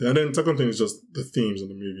was one thing. And then the second thing is just the themes in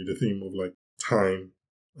the movie, the theme of like time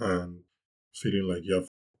and feeling like you have,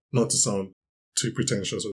 not to sound too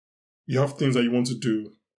pretentious, you have things that you want to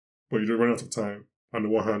do, but you don't run out of time. On the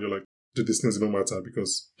one hand, you're like, the distance don't matter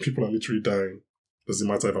because people are literally dying. Does it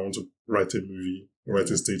matter if I want to write a movie or write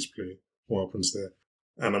a stage play? What happens there?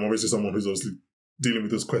 And I'm obviously someone who's obviously dealing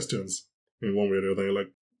with those questions in one way or the other. You're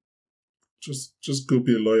like, just go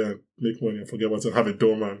be a lawyer and make money and forget about it, have a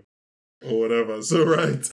doorman or whatever. So,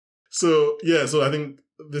 right. So, yeah, so I think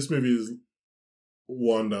this movie is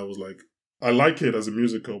one that was like, I like it as a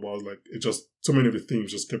musical, but I was like, it just, so many of the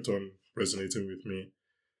themes just kept on resonating with me.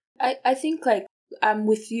 I think, like, I'm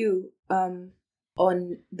with you on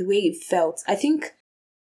the way it felt. I think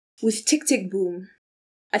with Tick Tick Boom,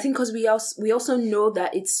 I think because we also know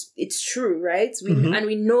that it's true, right? And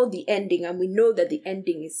we know the ending, and we know that the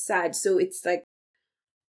ending is sad. So it's like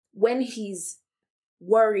when he's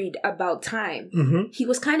worried about time, he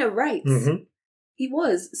was kind of right. He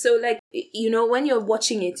was. So like, when you're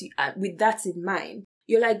watching it with that in mind,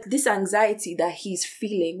 you're like, this anxiety that he's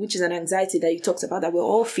feeling, which is an anxiety that you talked about, that we're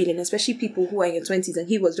all feeling, especially people who are in your 20s, and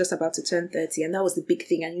he was just about to turn 30, and that was the big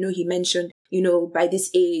thing. And, he mentioned, by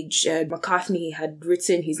this age, McCartney had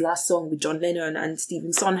written his last song with John Lennon, and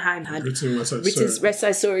Stephen Sondheim had written West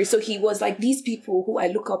Side Story. So he was like, these people who I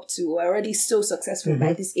look up to are already so successful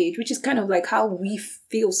by this age, which is kind of like how we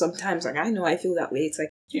feel sometimes. Like, I know I feel that way. It's like,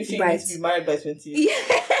 you think you need to be married by 20 years?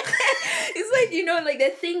 Yeah. It's like, like the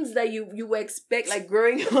things that you expect, like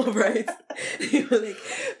growing up, right? Like,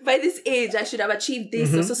 by this age, I should have achieved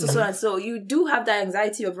this, so and so. You do have that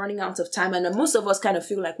anxiety of running out of time. And most of us kind of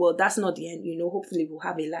feel like, well, that's not the end, hopefully we'll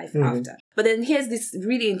have a life after. But then here's this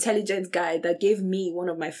really intelligent guy that gave me one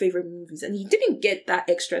of my favorite movies. And he didn't get that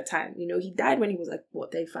extra time. He died when he was like,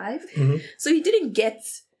 35? So he didn't get...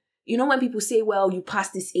 when people say, well, you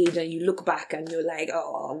pass this age and you look back and you're like,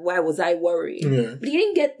 oh, why was I worried? Yeah. But he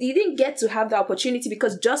didn't get to have the opportunity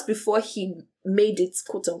because just before he made it,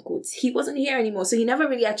 quote unquote, he wasn't here anymore. So he never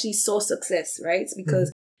really actually saw success, right?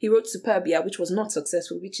 Because he wrote Superbia, which was not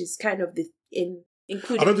successful, which is kind of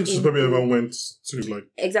included. I don't think Superbia ever went to like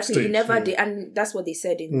exactly. stage, he never did, and that's what they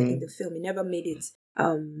said in the film. He never made it.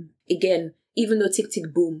 Again, even though Tick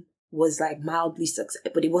Tick Boom was like mildly success,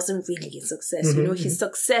 but it wasn't really a success. His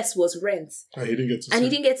success was Rent, and he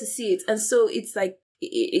didn't get to see it. And so it's like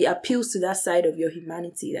it appeals to that side of your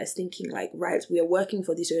humanity that's thinking like, right, we are working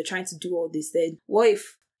for this, or you're trying to do all this. Then what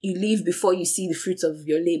if you leave before you see the fruits of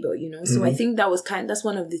your labor? So I think that's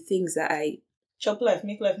one of the things that I chop life,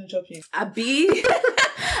 make life no chop you. Abi,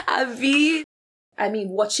 I mean,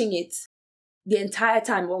 watching it the entire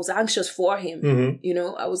time, I was anxious for him.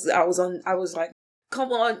 I was like,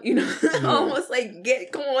 come on, almost like get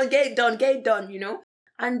it done,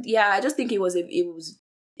 And yeah, I just think it was,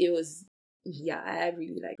 yeah, I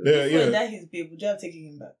really like it. Before that his babe, would you have taken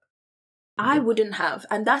him back? I wouldn't have,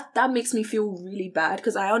 and that makes me feel really bad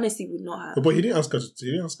because I honestly would not have. But he didn't ask her to.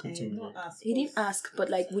 He didn't ask, but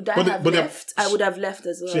like, would I have left? I would have left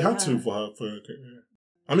as well. She had to for her career.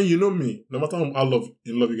 I mean, me. No matter how in love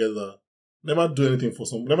you get that, never do anything for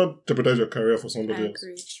never jeopardize your career for somebody else.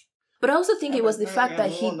 But I also think it was the fact that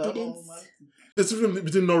he didn't... There's difference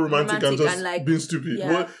between not romantic and just like, being stupid.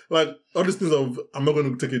 Yeah. Like, all these things of, I'm not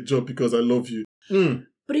going to take a job because I love you.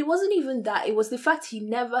 But it wasn't even that. It was the fact he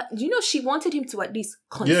never... she wanted him to at least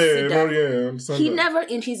consider. I understand he that. Never,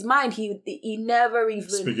 in his mind, he never even...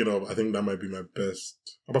 Speaking of, I think that might be my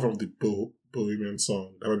best... Apart from the Bohemian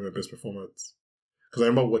song, that might be my best performance. Because I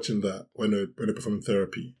remember watching that when they performed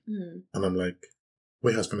Therapy. And I'm like,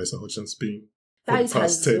 where has Vanessa Hudgens been? That is her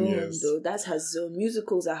zone, though. That's her zone.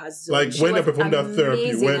 Musicals are her zone. Like, when they performed that Therapy,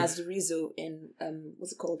 as Rizzo in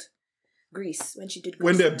what's it called, Grease, when she did Grease.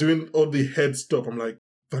 When they're doing all the head stuff, I'm like,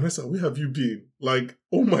 Vanessa, where have you been? Like,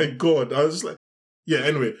 oh my god! I was just like, yeah.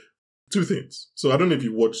 Anyway, two things. So I don't know if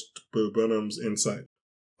you watched Bo Burnham's Inside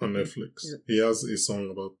on Netflix. Yeah. He has a song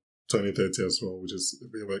about 2030 as well, which is a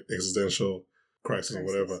bit of like existential crisis or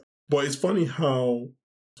whatever. But it's funny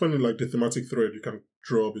like the thematic thread you can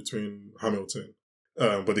draw between Hamilton,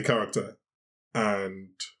 but the character, and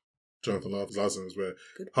Jonathan Larson, where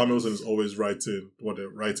Hamilton is always writing what they're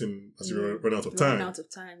writing as he run out of time. Run out of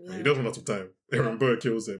time, yeah. And he does run out of time. Aaron Burr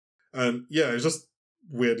kills him. And yeah, it's just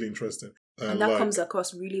weirdly interesting. And that comes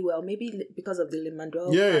across really well, maybe because of the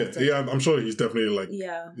Lin-Manuel character. Yeah, I'm sure he's definitely like,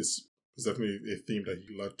 it's definitely a theme that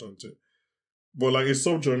he latched onto. But like a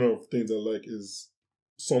subgenre of things I like is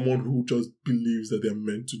someone who just believes that they're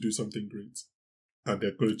meant to do something great. and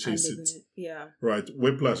they're going to chase it. Yeah. Right.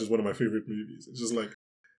 Whiplash is one of my favorite movies. It's just like,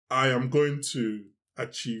 I am going to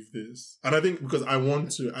achieve this. And I think because I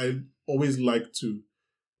always like to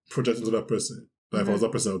project into that person. That if I was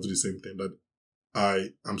that person, I would do the same thing. That I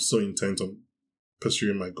am so intent on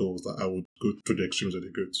pursuing my goals that I would go to the extremes that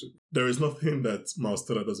they go to. There is nothing that Miles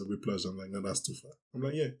Teller does in Whiplash. I'm like, no, that's too far. I'm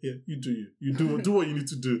like, yeah, you do you. You do what you need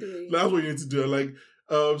to do. That's what you need to do. And like,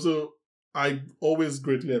 so I always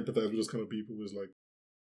greatly empathize with those kind of people who's like,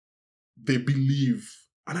 they believe.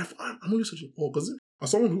 And I'm only such an awe because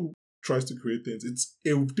as someone who tries to create things, it's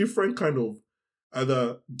a different kind of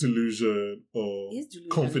either delusion or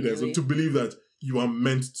confidence to believe that you are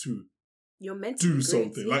meant to. You're meant to do Yeah.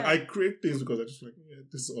 something. Like, I create things because I just like,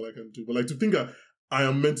 this is all I can do. But like, to think that I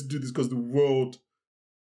am meant to do this because the world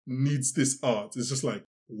needs this art, it's just like,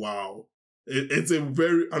 wow. It's a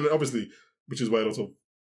very, and obviously, which is why a lot of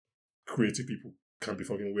creative people can be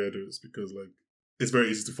fucking weirdos, because like, it's very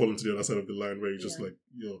easy to fall into the other side of the line where you just like,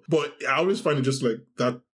 But I always find it just like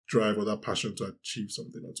that drive or that passion to achieve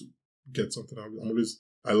something or to get something.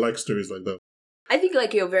 I like stories like that. I think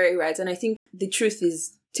like you're very right. And I think the truth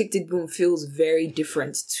is, Tick Tick Boom feels very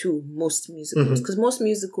different to most musicals, because most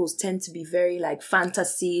musicals tend to be very like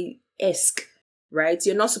fantasy-esque, right?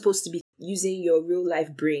 You're not supposed to be using your real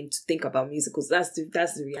life brain to think about musicals. That's the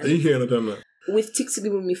reality. Are you hearing that? With Tick Tick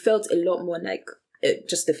Boom, it felt a lot more like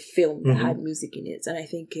just a film that had music in it, and I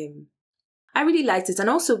think I really liked it. And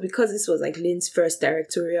also because this was like Lin's first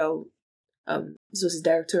directorial, this was his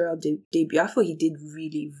directorial debut. I thought he did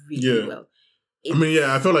really, really well.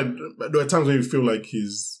 I felt like there are times when you feel like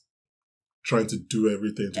he's trying to do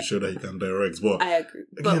everything to show that he can direct. But I agree.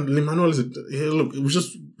 Again, Lin-Manuel is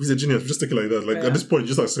he's a genius. Just take it like that. Like at this point,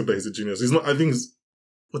 just accept that he's a genius. He's not. I think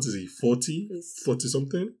what is he? 40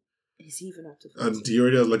 something. He's even up to 40. And he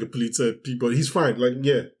already has like a Pulitzer, but he's fine. Like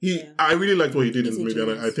I really liked what he did in the movie,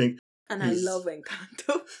 and I think. And I love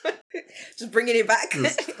Encanto. Just bringing it back.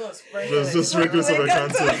 Just regular some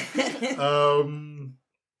Encanto.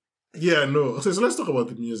 So let's talk about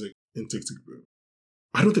the music in Tick Tick Boom.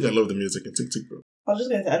 I don't think I love the music in Tick Tick Boom. I was just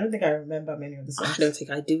going to say, I don't think I remember many of the songs. I don't think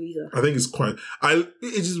I do either. I think it's quite... It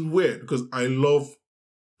is weird because I love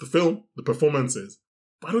the film, the performances,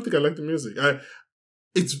 but I don't think I like the music.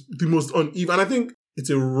 It's the most uneven. And I think it's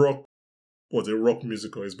a rock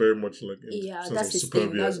musical. It's very much like... that's his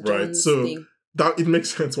thing. That's right? So thing. That it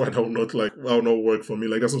makes sense why that will not work for me.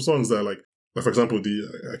 Like, there's some songs that like for example,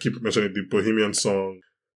 I keep mentioning the Bohemian song.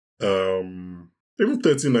 Even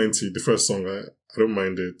 1390, the first song, I don't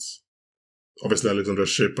mind it. Obviously, Alexandra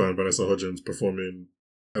Shipp and Vanessa Hudgens performing.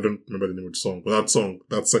 I don't remember the name of the song, but that song,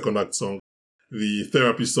 that second act song, the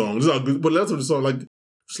therapy song, these are good. But lots of the song, like,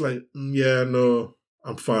 just like,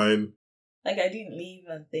 I'm fine. Like, I didn't leave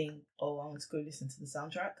and think, I want to go listen to the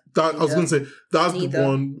soundtrack. I was gonna say that's the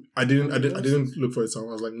one I didn't look for it. So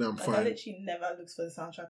I was like, I'm fine. I literally never looked for the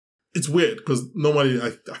soundtrack. It's weird because normally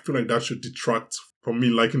I feel like that should detract from me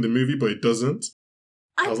liking the movie, but it doesn't.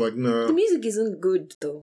 I was like, no. The music isn't good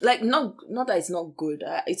though. Like, not that it's not good.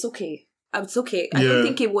 It's okay. It's okay. I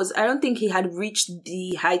don't think he had reached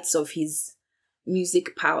the heights of his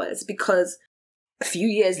music powers, because a few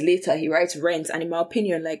years later he writes Rent, and in my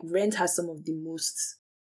opinion, like, Rent has some of the most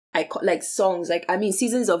songs. Like, I mean,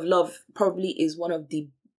 Seasons of Love probably is one of the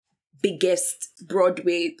biggest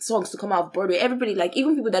Broadway songs to come out of Broadway. Everybody, like,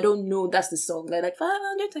 even people that don't know that's the song, they're like,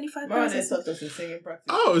 525,000. Singing practice.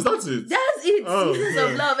 Oh, is that it? That's it. Seasons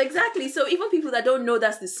of Love, exactly. So even people that don't know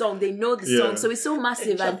that's the song, they know the song. So it's so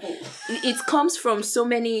massive, and it comes from so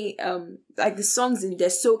many like, the songs in there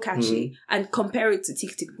so catchy. And compare it to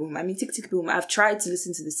Tick Tick Boom. I mean, Tick Tick Boom, I've tried to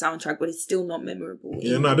listen to the soundtrack, but it's still not memorable. I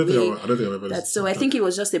don't think I've ever listened to so I think it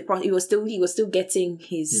was just he was still getting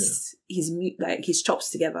his chops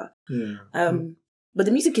together. But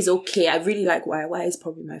the music is okay. I really like Why. Why is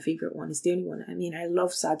probably my favorite one. It's the only one. I mean, I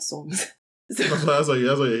love sad songs. That's why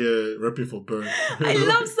you're here rapping for Burn. I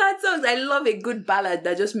love sad songs. I love a good ballad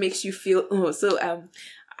that just makes you feel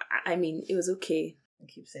I mean, it was okay. I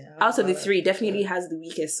keep saying out of the three, definitely has the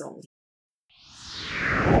weakest song.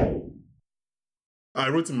 I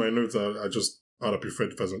wrote in my notes I would have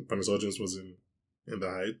preferred Vanessa Hudgens was in The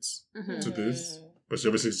Heights to this. But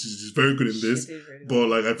she's very good in this. Really but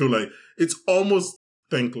like, I feel like it's almost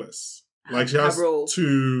thankless. Like, she has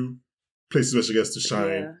two places where she gets to shine.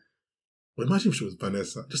 Yeah. But imagine if she was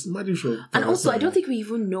Vanessa. Just imagine if she was Vanessa. And also, I don't think we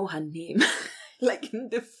even know her name. Like, in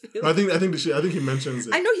the film. I think he mentions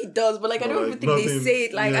it. I know he does, but like, I don't even think they say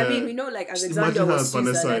it. Like, I mean, we know, like, Alexandra was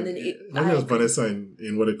Susan, and then imagine has Vanessa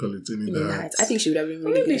in what they call it, in the Heights. I think she would have been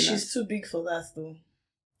really good. She's too big for that, though.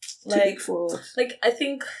 Too big for what? Like, I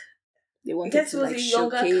think They wanted guess to it was like a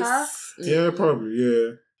younger showcase. cast. Yeah, probably.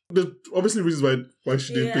 Yeah. There's obviously reasons why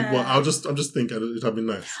she didn't pick. But I'm just thinking it'd have been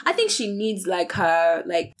nice. I think she needs like her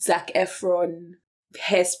like Zac Efron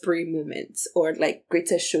hairspray moment or like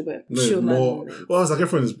Greatest Showman moment. Well, Zac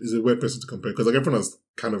Efron is a weird person to compare because Zac Efron has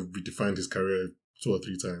kind of redefined his career 2 or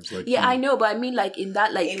 3 times. Like I know, but I mean like in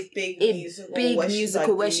that like a big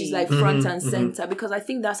musical where she's like front and center because I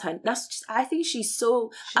think I think she's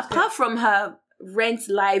so apart from her Rent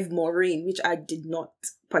Live Maureen, which I did not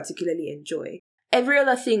particularly enjoy. Every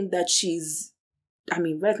other thing that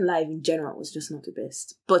Rent Live in general was just not the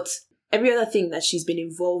best. But every other thing that she's been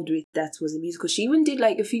involved with that was a musical. She even did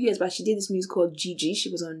like a few years back, she did this musical called Gigi. She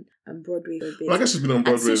was on Broadway for a bit. Well, I guess she's been on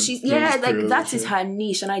Broadway. So that is her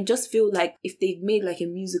niche. And I just feel like if they made like a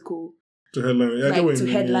musical to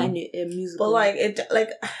headline a musical. But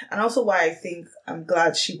and also why I think I'm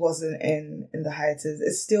glad she wasn't in the hiatus.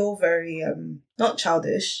 It's still very not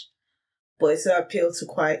childish, but it's an appeal to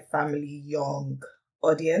quite family young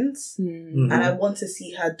audience, and I want to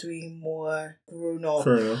see her doing more grown up.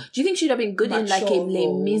 Do you think she'd have been good in like a Les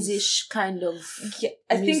Mis-ish kind of? Yeah,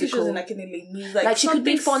 I think she was in like in a Les Mis, like she could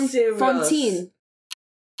be Fontaine.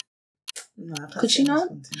 No, could she not?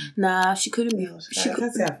 Nah, she couldn't be. She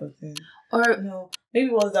can't say Fontaine. Or no, maybe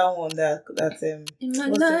it was that one that in my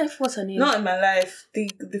life. What's her name? Not in my life.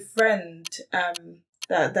 The friend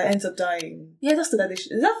that ends up dying. Yeah, that's the.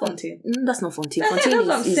 Is that Fontaine? That's not Fontaine. Fontaine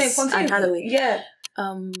is Anne Hathaway. Yeah.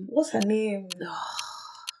 What's her name?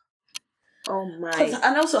 Oh my!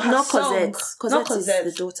 And also her not song. Cosette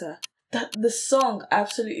is the daughter. The song, I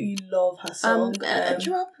absolutely love her song.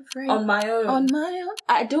 On My Own. On My Own.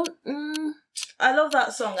 I don't. I love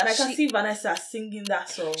that song, and I can see Vanessa singing that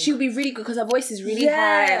song. She'll be really good because her voice is really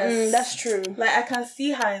high. That's true. Like I can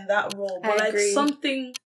see her in that role, but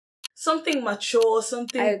something mature,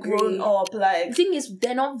 something grown up. Like the thing is,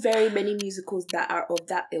 there are not very many musicals that are of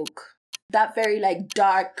that ilk. That very like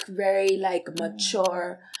dark, very like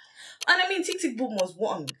mature. And I mean, Tick Tick Boom was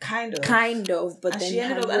one kind of, but and then she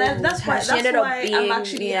ended up, and that's why I'm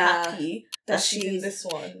actually happy that she's in this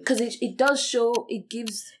one because it does show it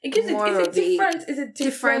gives a different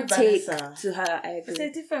take Vanessa. To her. I agree. It's a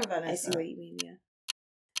different Vanessa. I see what you mean. Yeah.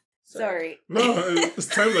 Sorry. No, it's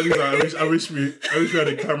times like this. I wish we had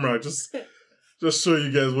a camera just show you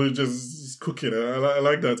guys what just cooking. I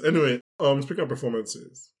like that. Anyway, speaking of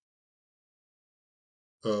performances.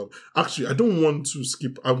 Actually, I don't want to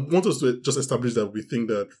skip. I want us to just establish that we think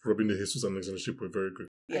that Robin De Jesus and Alexander Shipp were very good.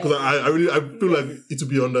 Because I feel like it would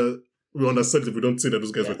be we understand if we don't say that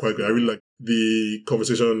those guys were quite good. I really like the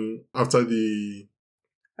conversation after he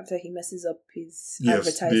messes up his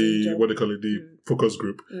advertising job. What they call it, the focus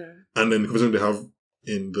group, and then the conversation they have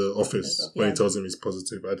in the office when he tells him he's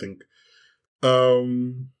positive. I think.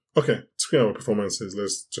 Okay, speaking about performances,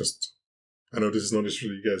 let's just. I know this is not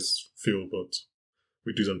necessarily you guys feel, but.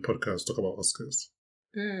 We do it on podcast, talk about Oscars.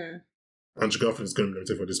 Andrew Garfield is going to be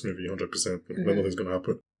nominated for this movie 100%. Nothing's going to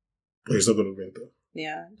happen. But he's not going to win though.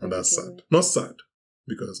 Yeah. And that's sad. Not sad,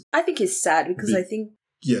 because... I think it's sad because I think...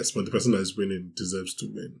 Yes, but the person that is winning deserves to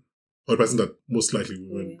win. Or the person that most likely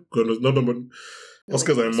will win.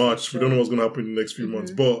 Oscars are in March. We don't know what's going to happen in the next few months.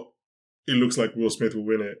 But it looks like Will Smith will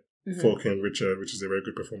win it for King Richard, which is a very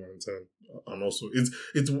good performance. And also, it's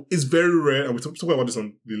very rare, and we talk about this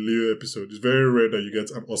on the Leo episode, it's very rare that you get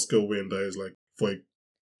an Oscar win that is like for a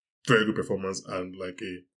very good performance and like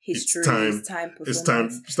his time win. It's kind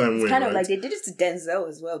of right? like they did it to Denzel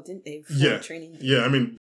as well, didn't they? Training. Yeah, I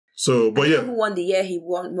mean, so, but who won the year he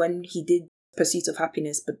won when he did Pursuit of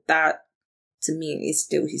Happiness, but that, to me, is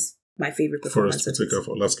still my favourite performance. For us to take off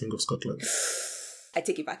for Last King of Scotland. I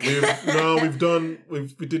take it back. We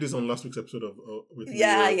did this on last week's episode of with Leo.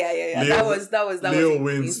 Leo, that was Leo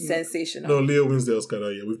wins. Sensational. No, Leo wins the Oscar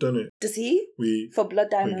that year. We've done it. Does he? For Blood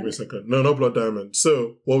Diamond. Wait a second. No, not Blood Diamond.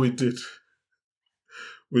 So what we did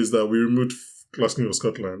was that we removed Last King of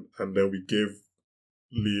Scotland and then we gave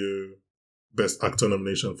Leo Best Actor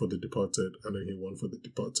nomination for The Departed, and then he won for The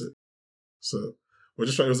Departed. So we're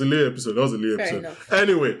just trying. It was a Leo episode. That was a Leo episode. Enough.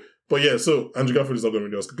 Anyway. But yeah, so Andrew Garfield is not going to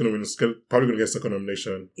win the Oscar. Probably going to get second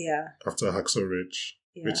nomination. Yeah. After Hacksaw Ridge,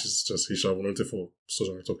 which is just he shall have nominated for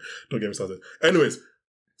Social Network. Don't get me started. Anyways,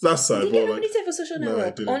 that's sad. Did he get nominated for Social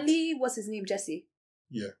Network? No, only what's his name, Jesse.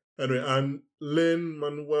 Yeah. Anyway, and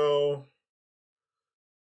Lin-Manuel,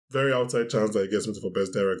 very outside chance that he gets nominated for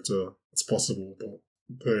Best Director. It's possible, but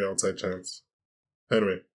very outside chance.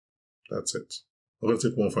 Anyway, that's it. I'm going to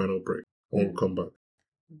take one final break. When we come back,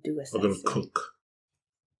 I'm going to cook.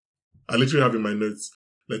 I literally have in my notes,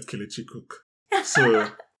 let Kelechi cook. So,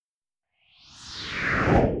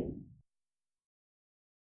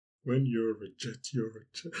 When you're a jet, you're a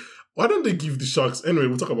jet. Why don't they give the Sharks? Anyway,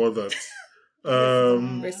 we'll talk about that.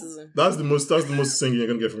 Racism. That's the most singing you're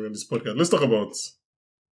gonna get from me on this podcast. Let's talk about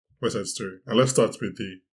West Side Story, and let's start with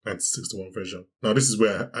the 1961 version. Now, this is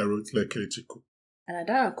where I wrote Like Kelechiku. And I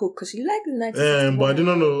don't know cool because she liked the 1961. But I did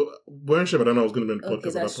not know when I know I was going to be on the podcast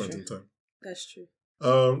at that that's point true. in time. That's true.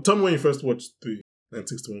 Tell me when you first watched the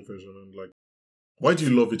 1961 version and like, why do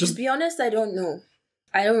you love it? To be honest, I don't know.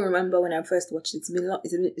 I don't remember when I first watched it. It's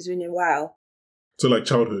been a while. So like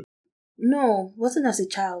childhood. No, wasn't as a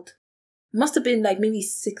child. Must have been like maybe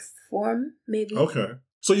sixth form, maybe. Okay.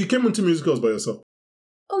 So you came into musicals by yourself?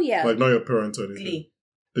 Oh yeah. Like not your parents or anything? Glee.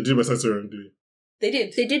 They did West Side Story and Glee. They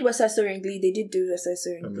did. They did West Side Story and Glee. They did do West Side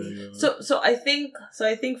Story and Glee. Then, So I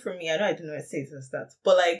think for me, I know I don't know what it says as that,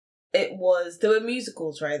 but like there were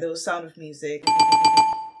musicals, right? There was Sound of Music.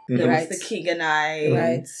 There Right. was The King and I.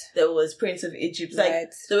 Right. There was Prince of Egypt. Like Right.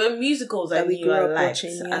 there were musicals That I we knew grew I up liked,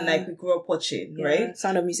 watching, and like we grew up watching, Yeah. right?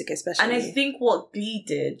 Sound of Music especially. And I think what Glee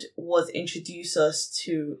did was introduce us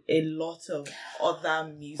to a lot of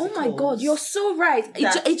other musicals. Oh my God, you're so right.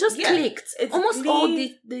 It just clicked. It's Almost Glee all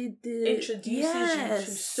the introduces you yes,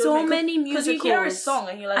 to so many musicals. Because you hear a song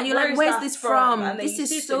and you're like, where's this from? And then This you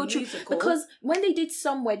see is it's so a true. musical. Because when they did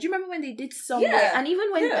Somewhere, do you remember when they did Somewhere? Yeah, And even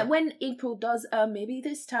yeah. when April does maybe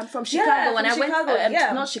this time from Yeah, Chicago, and from I went Chicago,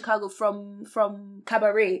 yeah. not Chicago, from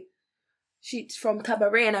Cabaret. She's from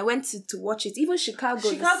Cabaret, and I went to watch it. Even Chicago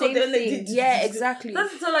the same then they thing. did- Yeah, exactly.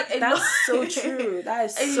 That's so like That's so true. That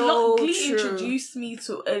is so Glee true. introduced me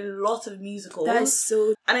to a lot of musicals. That is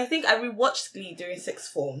so. And I think I rewatched Glee during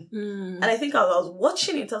sixth form. Mm. And I think I was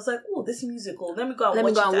watching it. I was like, oh, this musical. Let me go and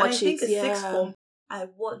watch it. And I think in sixth form, I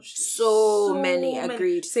watched so many.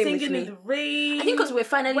 Agreed. Same with Singing me. in the Rain. I think because we're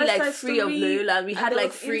finally West like Side free of Story, Loyola and we had and there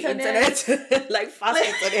like was free internet, like fast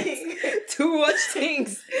internet to watch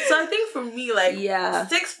things. So I think for me, like, Yeah.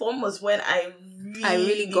 sixth form was when I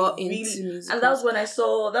really got into musicals. and that's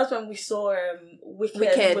when we saw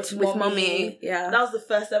Wicked with Mommy. Yeah. That was the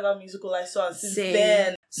first ever musical I saw, and since Same.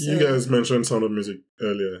 then. You guys mentioned Sound of Music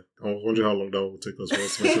earlier. I was wondering how long that would take us for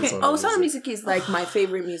us to mention Sound of Sound of Music. Music is like my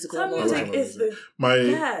favorite musical. Sound of of all Music time. is the My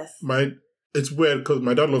best. it's weird because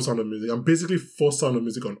my dad loves Sound of Music. I'm basically forced Sound of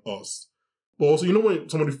Music on us. But also, you know when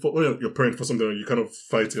your parent for something, you kind of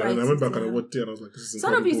fight it. And I went back and I watched it and I was like, this is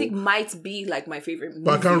Sound of incredible. Music might be like my favorite movie.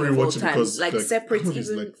 But I can't of all rewatch it time. because like separate how long is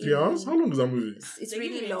it, even like 3 hours? How long is that movie? It's They give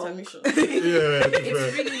really you long. intermission. Yeah,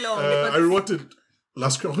 It's really long. I rewatched it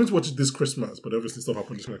last. I was going to watch it this Christmas, but obviously stuff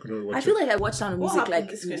happened this year. I couldn't rewatch it. I feel like I watched Sound of What Music happened like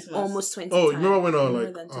this Christmas? almost 20 Oh, you times. remember when More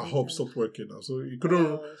than our 20 hub times. stopped working now, so you couldn't.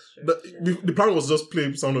 Oh, that's true. The plan was just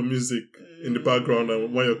play Sound of Music in the background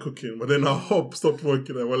and while you're cooking, but then our hub stopped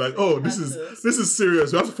working and we're like, oh, this is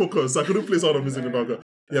serious. We have to focus. I couldn't play Sound of Music in the background.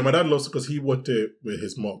 Yeah, my dad loves it because he watched it with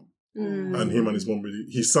his mom, and him and his mom really.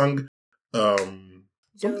 He sang.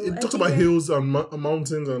 It talks about hills and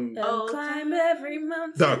mountains and Climb every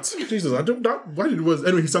mountain. that. Jesus, I don't. That why did it was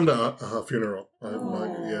anyway. He sang that at her funeral.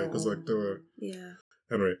 Yeah, because like they were. Yeah.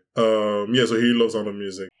 Anyway, yeah. So he loves Sound of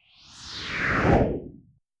Music.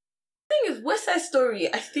 Thing is, West Side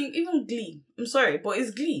Story, I think even Glee. I'm sorry, but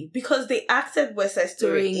it's Glee because they acted West Side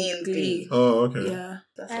Story in Glee. Oh, okay. Yeah,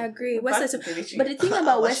 That's I it. agree. Back West to Side Story. Billie Jean. But the thing I'll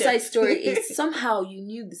about watch West it. Side Story is somehow you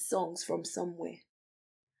knew the songs from somewhere.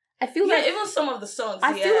 I feel Yeah, like even some of the songs.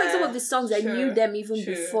 I feel like some of the songs I True, knew them even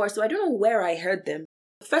true. before, so I don't know where I heard them.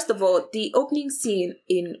 First of all, the opening scene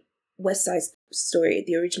in West Side Story,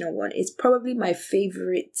 the original one, is probably my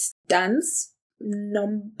favorite dance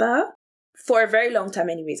number for a very long time.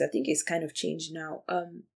 Anyways, I think it's kind of changed now.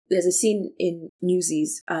 There's a scene in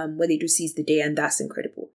Newsies where they do Seize the Day, and that's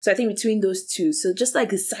incredible. So I think between those two, so just like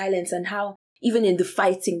the silence and how even in the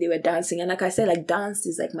fighting they were dancing, and like I said, like dance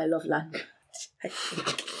is like my love language. I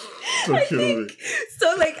think.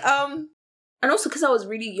 So like and also because I was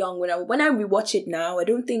really young when I rewatch it now, I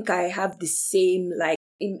don't think I have the same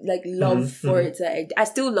love for it. I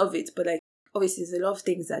still love it, but like obviously there's a lot of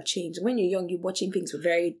things that change. When you're young, you're watching things with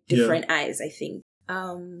very different eyes, I think.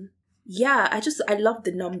 Yeah, I love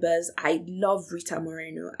the numbers. I love Rita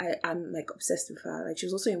Moreno. I'm like obsessed with her. Like she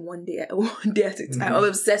was also in One Day at a Time. I'm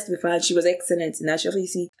obsessed with her. And she was excellent in that. She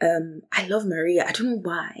obviously I love Maria. I don't know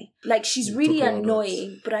why. Like she's really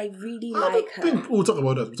annoying, but I really like her. We'll talk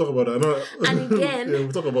about that. We'll talk about that. And again,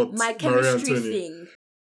 we'll talk about my Maria chemistry Antonia. thing.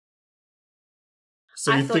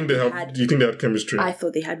 So you think they have? Do you think they had chemistry? I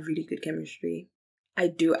thought they had really good chemistry. I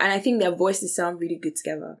do, and I think their voices sound really good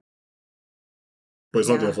together. But it's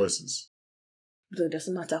not their voices. So it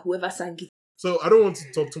doesn't matter. Whoever sang it. So I don't want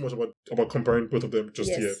to talk too much about comparing both of them just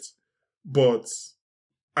yet. But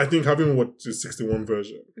I think having watched the 61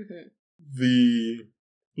 version, the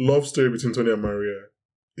love story between Tony and Maria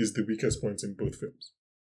is the weakest point in both films.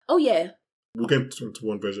 Oh, yeah. We'll get to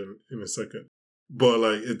one version in a second. But,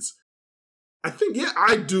 like, it's... I think, yeah,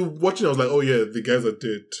 I do. Watching, I was like, oh, yeah, the guys that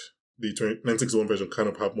did the 1961 version kind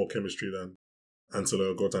of have more chemistry than Ansel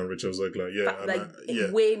Elgort and Rachel Zegler.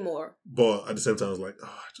 Yeah. Way more. But at the same time, I was like,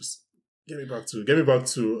 just get me back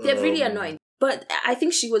to... They're really annoying. But I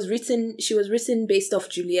think she was written based off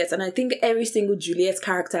Juliet, and I think every single Juliet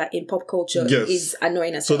character in pop culture is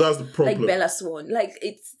annoying as well. So that's the problem. Like Bella Swan. Like,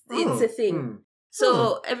 it's a thing.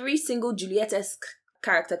 So every single Juliet-esque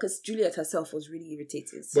character, because Juliet herself was really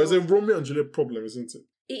irritated. So. But it's a Romeo and Juliet problem, isn't it?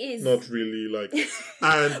 It is. Not really, like...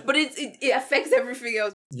 and but it affects everything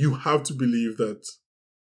else. You have to believe that...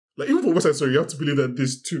 Like, even for West Side Story, you have to believe that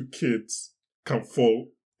these two kids can fall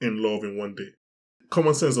in love in one day.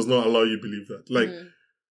 Common sense does not allow you to believe that. Like...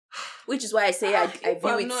 Which is why I say I view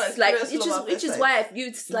it slightly... Which is why I view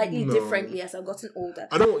it slightly differently as I've gotten older.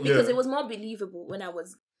 Because it was more believable when I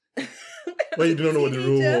was... when you didn't know what the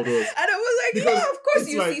real world was. And I was like, because of course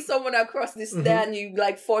you see someone across the stair and you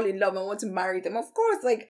like fall in love and want to marry them. Of course,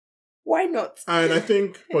 like, why not? And I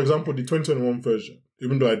think, for example, the 2021 version,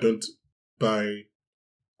 even though I buy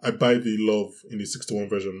the love in the 61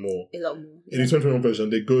 version more. A lot more. In the 2021 version,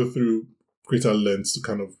 they go through greater lengths to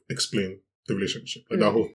kind of explain the relationship. Like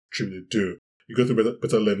that whole trip they do. You go through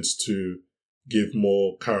better lengths to give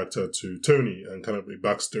more character to Tony and kind of a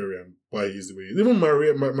backstory and why he's the way he is. Even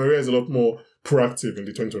Maria is a lot more proactive in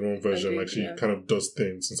the 2021 version. Like she kind of does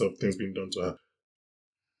things instead of things being done to her.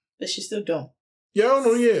 But she's still dumb. Yeah, I don't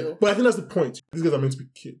know, yeah. But I think that's the point. These guys are meant to be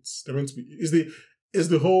kids. They're meant to be... Is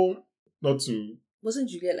the whole... Not to... Wasn't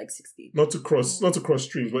Juliet like 16? Not to cross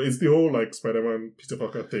streams, but it's the whole like Spider-Man Peter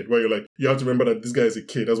Parker thing where you're like, you have to remember that this guy is a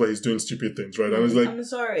kid. That's why he's doing stupid things, right? And it's like... I'm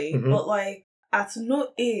sorry, but like, at no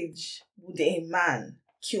age would a man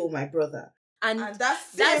kill my brother. And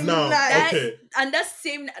that's okay. And that's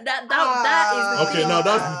same that is okay. Now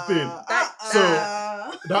that's the thing.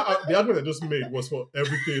 The argument I just made was for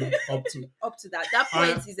everything up to that. That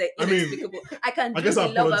point is inexplicable. I guess I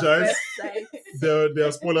apologize. There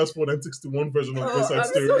are spoilers for the 61 version of West Side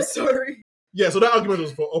Story. I'm so sorry. Yeah, so that argument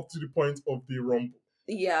was for up to the point of the Rumble.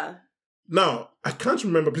 Yeah. Now I can't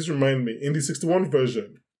remember. Please remind me. In the 61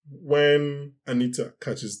 version, when Anita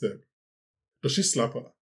catches them, does she slap her?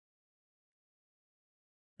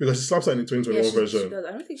 Because she slaps her in the 2021 version. She does.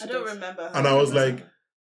 I don't think she does. I don't remember her. And I was like,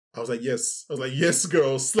 yes. I was like, yes,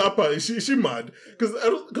 girl, slap her. Is she mad? Because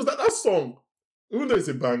that song, even though it's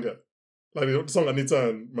a banger, like the song Anita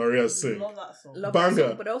and Maria sing. Love that song. Love banger. That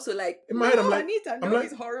song, but also like, in my head, I'm like, Anita,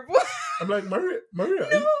 it's horrible. I'm like, Maria,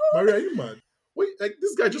 are you mad? Wait, like,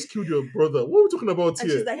 this guy just killed your brother. What are we talking about here?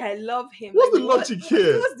 And she's like, I love him. What's the logic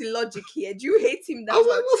here? What's the logic here? Do you hate him that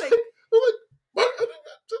much?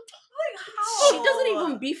 She doesn't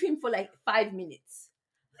even beef him for like 5 minutes.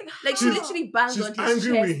 Like she literally banged on his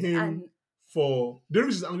angry chest with him and the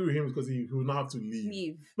reason she's angry with him is because he will not have to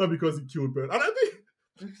leave. Not because he killed Ben. And I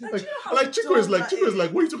think Chico is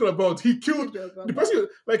like, what are you talking about? He killed the person.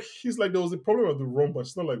 Like, he's like, there was a problem with the room, but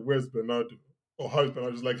she's not like, where's Bernardo? Or how is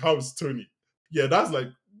Bernardo? She's like, how is Tony? Yeah, that's like,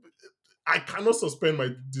 I cannot suspend my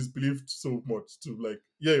disbelief so much to like,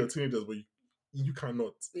 yeah, you're teenagers, but you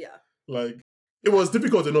cannot. Yeah. Like, it was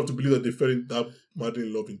difficult enough to believe that they fell in that madly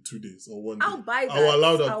in love in 2 days or 1 day. I'll buy that. I'll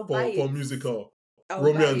allow that for musical.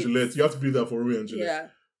 Romeo and Juliet. You have to believe that for Romeo and Juliet. Yeah.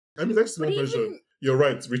 I mean, that's the one version. You're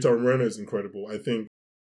right. Rita Moreno is incredible. I think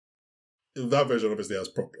that version obviously has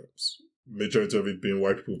problems. Majority of it being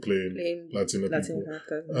white people playing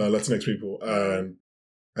Latinx people. And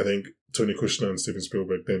I think Tony Kushner and Steven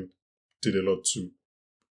Spielberg then did a lot to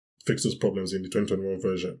fix those problems in the 2021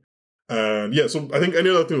 version. And yeah, so I think any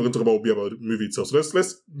other thing we're going to talk about will be about the movie itself. So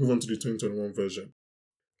let's move on to the 2021 version.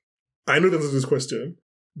 I know the answer to this question,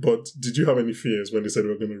 but did you have any fears when they said we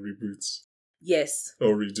were going to reboot? Yes.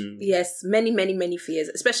 Or redo? Yes, many, many, many fears.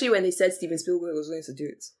 Especially when they said Steven Spielberg was going to do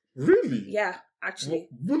it. Really? Yeah, actually.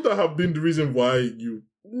 Wouldn't that have been the reason why you...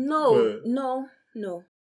 No.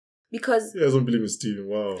 Because... He doesn't believe in Steven,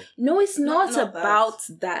 wow. No, it's not about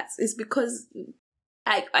that. It's because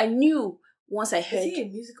I knew... Once I heard... Is he a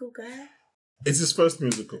musical guy? It's his first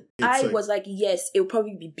musical. I was like, yes, it'll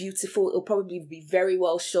probably be beautiful. It'll probably be very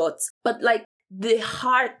well shot. But like, the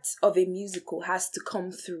heart of a musical has to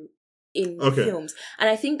come through in films. And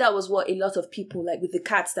I think that was what a lot of people, like with the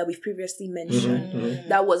Cats that we've previously mentioned,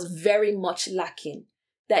 that was very much lacking.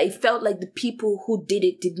 That it felt like the people who did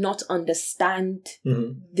it did not understand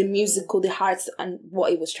the musical, the heart, and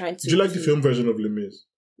what it was trying to do. You like the film version of Les Mis?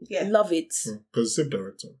 Yeah. Love it. Because the same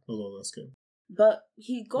director. That's what I was asking. But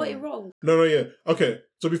he got it wrong. No, yeah. Okay,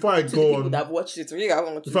 so before I go on... that have watched it, really,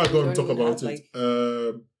 before I go on and talk about it,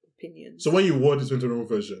 opinions. So when you watched the 2021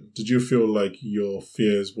 version, did you feel like your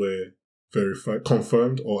fears were verified,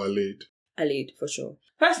 confirmed, or allayed? Allayed, for sure.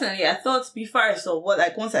 Personally, I thought before I saw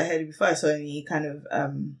once I heard it, before I saw any kind of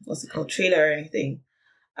what's it called, trailer or anything,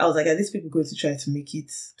 I was like, are these people going to try to make it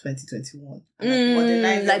 2021?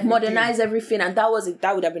 And modernize everything, and that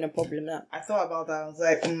would have been a problem now. I thought about that. I was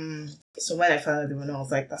like, so when I found out they were not, I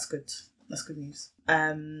was like, that's good. That's good news.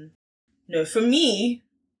 No, for me,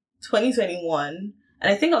 2021,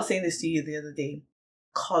 and I think I was saying this to you the other day,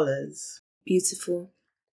 colors. Beautiful.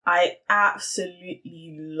 I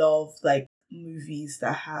absolutely love like movies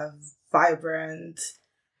that have vibrant,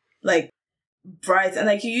 like bright, and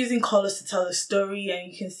like you're using colors to tell a story,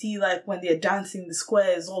 and you can see like when they're dancing, the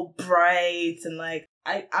square is all bright, and like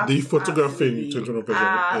the photography in 2021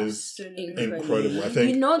 version is incredible. I think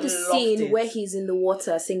you know the scene where he's in the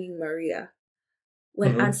water singing Maria.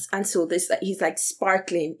 When Ansel, he's like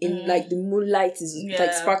sparkling in like the moonlight is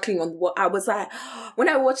like sparkling on the water. I was like, when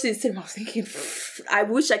I watched this film, I was thinking, I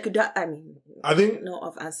wish I could. I think not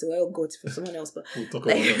of Ansel. I'll go to someone else, but we'll talk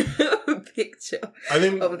like about a picture. I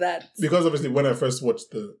think of that because obviously when I first watched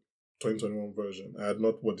the 2021 version, I had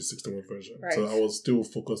not watched the 61 version, right. So I was still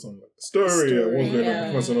focused on like the story and what's going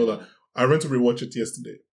on, and all that. I went to rewatch it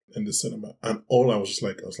yesterday in the cinema, and all I was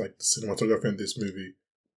like, the cinematography in this movie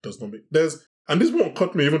does not make And this one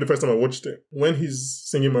caught me even the first time I watched it. When he's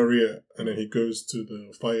singing Maria and then he goes to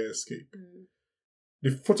the fire escape.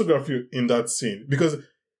 The photography in that scene, because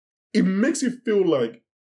it makes you feel like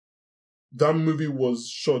that movie was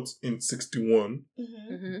shot in 61,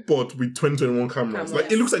 but with 2021 cameras.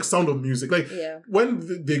 Like, it looks like Sound of Music. Like,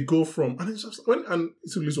 when they go from, and it's just, and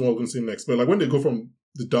it's at least what I'm going to say next, but like when they go from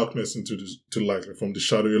the darkness into to light, like from the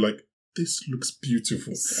shadow, you're like, this looks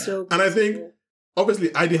beautiful. It's so beautiful. And I think,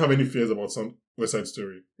 obviously, I didn't have any fears about West Side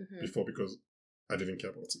Story before because I didn't care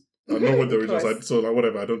about it. I know what the original side, so like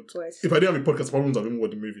whatever. I don't. If I didn't have a podcast, I wouldn't have even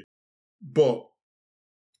watched the movie. But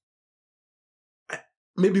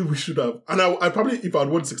maybe we should have. And I probably, if I'd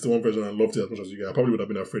watched the 61 version and loved it as much as you guys, I probably would have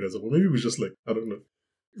been afraid as well. But maybe we just like, I don't know.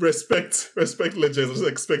 Respect legends. I just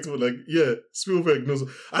expect like, yeah, Spielberg knows.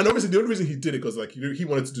 And obviously, the only reason he did it because like he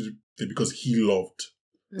wanted to do it because he loved.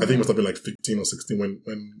 I think he must have been like 15 or 16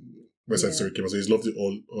 when West Side Story came out. So he's loved it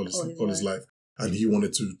all his life. And he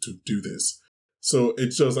wanted to do this. So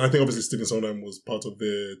it's just, I think obviously Stephen Sondheim was part of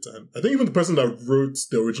it. And I think even the person that wrote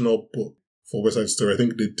the original book for West Side Story, I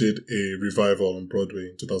think they did a revival on Broadway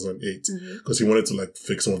in 2008. Because he wanted to like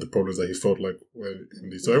fix some of the problems that he felt like were in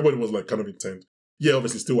this. So everybody was like kind of intent. Yeah,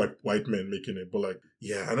 obviously still white men making it. But like,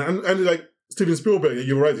 yeah. And like Steven Spielberg,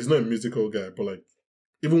 you're right, he's not a musical guy. But like,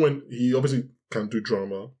 even when he obviously can do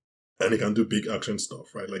drama and he can do big action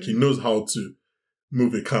stuff, right? Like he knows how to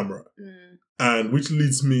move a camera. And which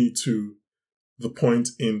leads me to the point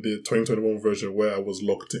in the 2021 version where I was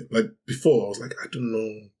locked in. Like before, I was like, I don't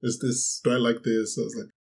know, do I like this? I was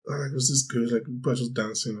like, was this good? Like, people are just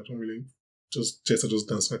dancing. I don't really, Jets are just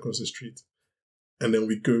dancing across the street. And then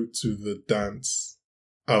we go to the dance.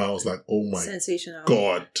 And I was like, oh my sensational.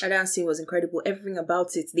 God. That dancing was incredible. Everything about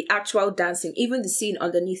it. The actual dancing. Even the scene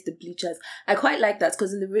underneath the bleachers. I quite like that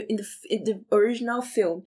because in the original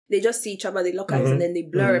film, they just see each other, they lock eyes, and then they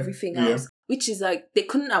blur everything else. Which is like, they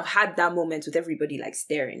couldn't have had that moment with everybody like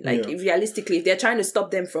staring. Like, realistically, if they're trying to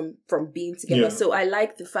stop them from being together. So I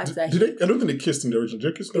like the fact that I don't think they kissed in the original.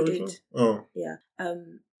 Did they kiss in the original? Did. Oh. Yeah.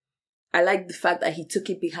 I like the fact that he took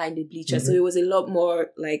it behind the bleachers. So it was a lot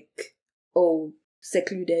more like,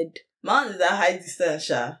 secluded. Man, that high distance,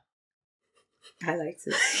 Sha. I liked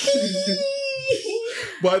it.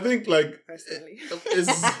 But I think like, personally.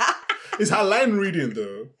 It's her line reading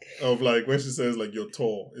though, of like when she says like you're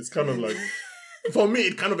tall. It's kind of like, for me,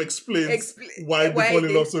 it kind of explains why they fall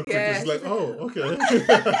in love so quickly. She's like, oh, okay.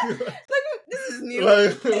 This is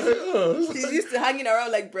new. He's used to hanging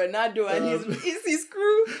around like Bernardo and his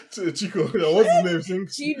crew. Chico, what's his name?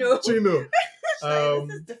 Chino. This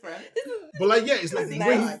is different. But like, yeah, it's like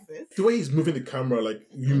the way he's moving the camera, like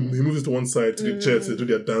he moves it to one side to the Jets, they do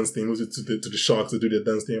their dance thing, moves it to the Sharks, they do their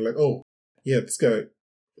dance thing. I'm like, oh, yeah, this guy,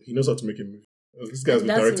 he knows how to make a movie. This guy's been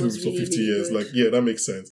directing movies for 50 years. Good. Like, yeah, that makes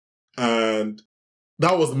sense. And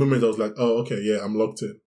that was the moment I was like, oh, okay, yeah, I'm locked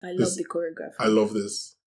in. I love the choreography. I love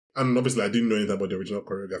this. And obviously, I didn't know anything about the original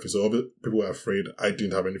choreography, so people were afraid. I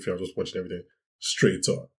didn't have any fear. I was just watching everything straight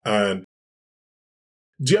on. And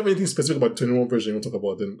do you have anything specific about the 21 version you want to talk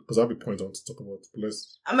about then? Because I have a point I want to talk about.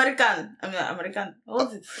 American. What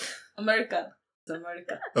was it? American. It's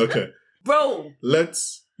American. Okay. Bro.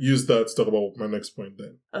 Let's use that to talk about my next point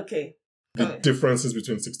then. Okay. The differences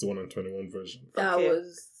between 61 and 21 version. That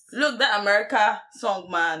was Look, that America song,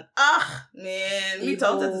 man. Me too,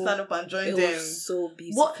 I wanted to stand up and join them. Was so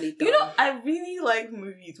beautifully done. You know, I really like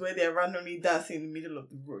movies where they're randomly dancing in the middle of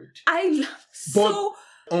the road. But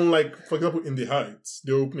unlike, for example, In the Heights,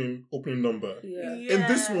 the opening number. Yeah. In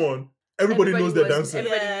this one, everybody knows they're dancing.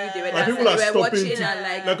 Everybody knew they were like dancing. people are They were stopping watching to,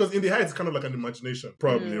 and because In the Heights, it's kind of like an imagination,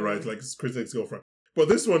 probably, right? Like it's Crazy Ex-Girlfriend. But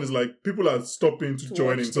this one is like people are stopping to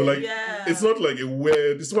join in. So like it's not like a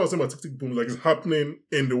weird. It's what I was saying about Tick Tick Boom. Like it's happening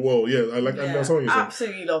in the world. Yeah, I like. Yeah. That's what you said.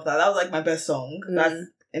 Absolutely love that. That was like my best song. That's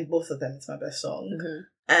in both of them. It's my best song.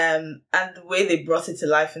 And the way they brought it to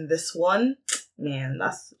life in this one, man,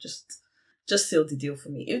 that's just sealed the deal for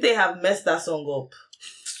me. If they have messed that song up,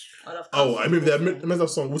 I mean, they have messed that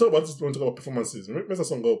song. We'll talk about this when we talk about performances. Mess that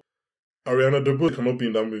song up. Ariana DeBose cannot be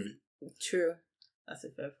in that movie. True. That's a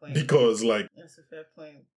fair point. Because, like... That's a fair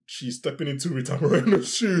point. She's stepping into Rita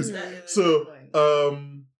Moreno's shoes. So,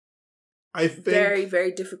 I think... Very,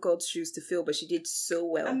 very difficult shoes to fill, but she did so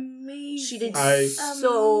well. Amazing. She did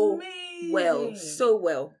so well. So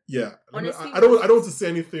well. Yeah. Honestly, I don't want to say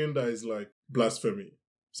anything that is, like, blasphemy.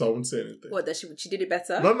 So I won't say anything. What, that she did it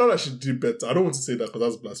better? Not that she did better. I don't want to say that because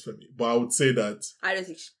that's blasphemy. But I would say that... I don't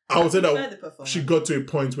think I would say that she got to a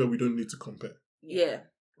point where we don't need to compare. Yeah.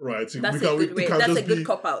 Right. So that's a good way. That's a good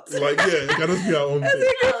cop-out. Like, yeah, it can just be our own thing.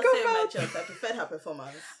 I preferred her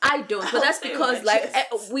performance. I don't, but that's because, like,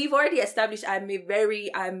 we've already established I'm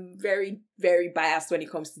very, very biased when it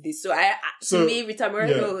comes to this. So, to me, Rita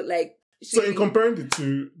Moreno, like... So, in comparing the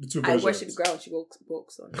two versions... I worship the ground she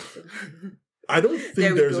walks on. So. I don't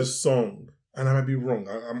think there's a song, and I might be wrong.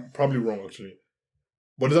 I'm probably wrong, actually.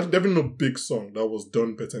 But there's definitely no big song that was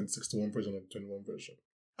done better in the 61 version than the 21 version.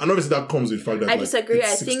 And obviously that comes with the fact that I disagree.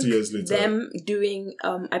 It's 60 I think years later. Them doing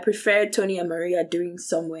I prefer Tony and Maria doing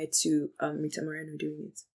Somewhere to Rita Moreno doing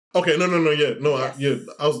it. Okay, no,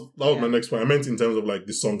 that was my next point. I meant in terms of like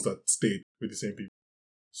the songs that stayed with the same people.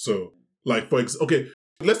 So like let's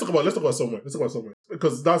talk about Somewhere.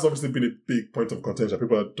 Because that's obviously been a big point of contention.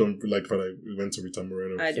 People don't like the fact that we went to Rita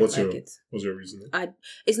Moreno. I don't like it. What's your reasoning?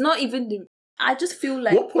 It's not even I just feel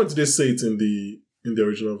like... What point did they say it in the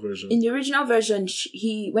original version? In the original version,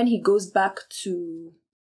 when he goes back to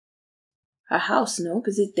her house, no?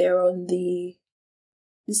 Because it's there on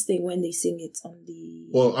this thing when they sing it on the...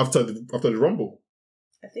 Well, after the Rumble.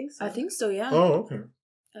 I think so. Yeah. Oh, okay.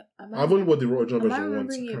 I've only watched the original version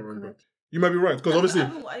once. I can't remember. You might be right, because obviously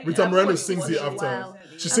Rita Moreno sings it after. Wow.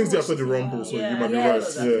 She sings it after the Rumble, so you might be right.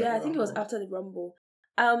 Yeah, I think it was after the Rumble.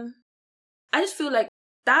 I just feel like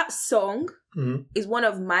that song is one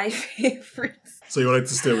of my favorites. So you wanted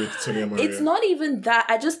to stay with Tony and Maria? It's not even that.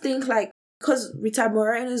 I just think like, because Rita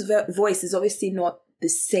Moreno's voice is obviously not the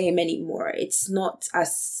same anymore. It's not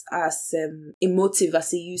as emotive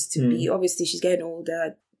as it used to be. Obviously, she's getting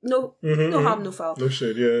older. No harm, no foul. No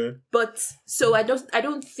shade, yeah. But so I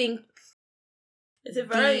don't think. It's a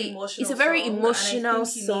very emotional. It's a very song, emotional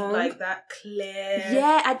song. Like that clear.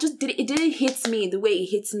 Yeah, it didn't hit me the way it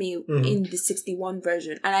hits me in the 61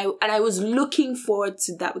 version, and I was looking forward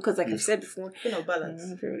to that because, like I've said before, Queen of ballads.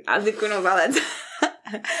 I'm the Queen of ballads.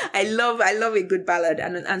 I love a good ballad,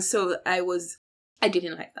 and so I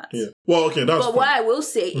didn't like that. Yeah. Well, okay, that's. But what I will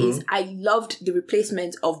say is I loved the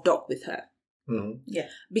replacement of Doc with her. Yeah,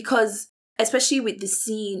 because especially with the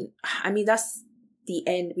scene, I mean that's the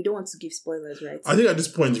end. We don't want to give spoilers, right? I think at this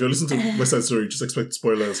point, if you're listening to West Side Story, just expect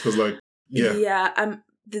spoilers because, like, yeah.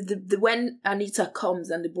 The when Anita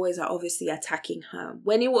comes and the boys are obviously attacking her.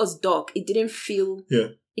 When it was Doc, it didn't feel. Yeah.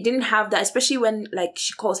 It didn't have that, especially when like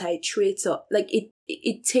she calls her a traitor. Like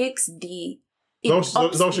it takes the. Is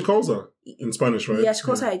that what she calls her in Spanish, right? Yeah, she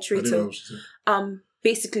calls her a traitor. I didn't know what she said.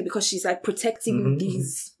 Basically because she's like protecting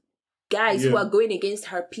these guys who are going against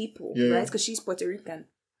her people, right? Because she's Puerto Rican.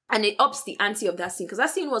 And it ups the ante of that scene. Because that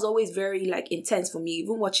scene was always very, like, intense for me,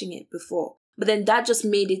 even watching it before. But then that just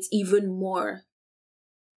made it even more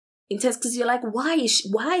intense. Because you're like, why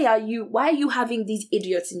are you having these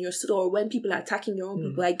idiots in your store when people are attacking your own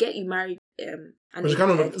people? I get you married. But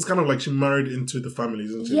it's kind of like she married into the family,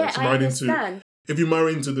 isn't she? Yeah, like she I understand. If you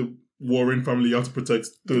marry into the warring family, you have to protect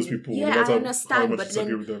those people. Yeah, I understand, but then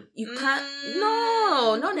you can't.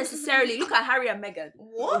 No, not necessarily. Look at Harry and Meghan.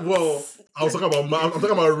 What? Well, I'm talking about mafias. I'm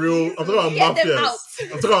talking about real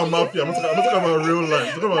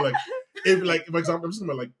life. I'm talking about like, for example, I'm talking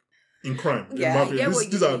about like in crime. Yeah, in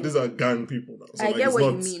mafia. These are gang people now. So I get what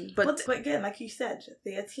you mean, but again, like you said,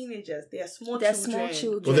 they are teenagers. They are small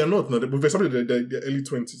children. But they're not. No, we've established they're early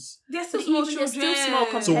 20s. They're still small children. They're still small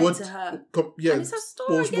compared to her. And it's a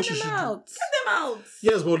story. Get them out.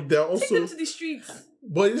 Yes, but they're also take them to the streets.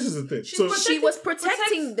 but this is the thing. She was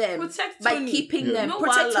protecting them by keeping them.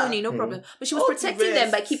 Protect Tony, no problem. But she was protecting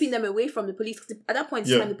them by keeping them away from the police. At that point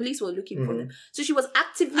in time, the police were looking for them. So she was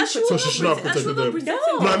actively protecting them. So she should not have protected them. No,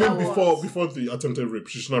 I mean before the attempted rape,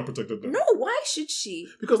 she should not have protected them. No, why should she?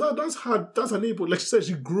 Because that's her neighbor. Like she said,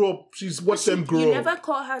 she grew up. She's watched them grow up. You never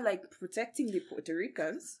call her like protecting the Puerto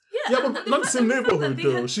Ricans. Yeah, but not the same neighborhood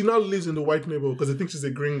though. She now lives in the white neighborhood because they think she's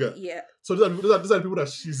a gringa. Yeah. So those are the people that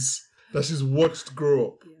she's watched grow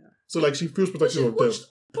up. Yeah. So like she feels protective of them.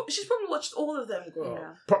 She's probably watched all of them grow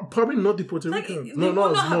up. Probably not the Puerto Ricans. No,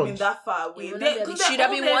 not as much. Been that far away. They should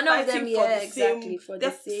have been one of them. Yeah, exactly. For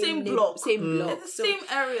the same block. Same block. It's the same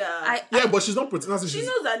area. But she's not protecting. She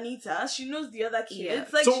knows Anita. She knows the other kids. Yeah.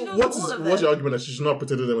 Like, so she knows all of them. What's your argument that she should not have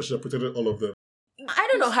protected them, or she should have protected all of them? I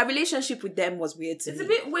don't know. Her relationship with them was weird to me. It's a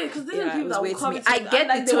bit weird because these are people that will come. I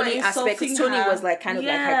get the Tony aspect. Tony was like kind of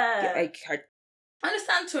like her. I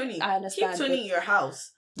understand Tony. I understand. Keep Tony in your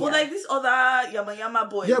house. But like this other Yama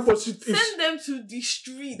boys, but send them to the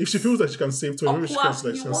street. If she feels that she can save Tony, maybe she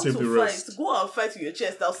can save the rest. Go and fight with your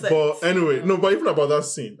chest outside. But anyway, but even about that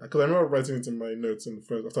scene, because I remember writing it in my notes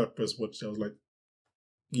after I first watched it, I was like,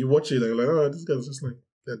 you watch it and you're like, oh, these guys just like,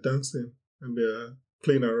 they're dancing and they're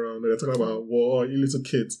playing around and they're talking about war, you little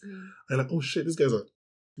kids. And you're like, oh shit, these guys are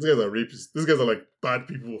rapists. These guys are like bad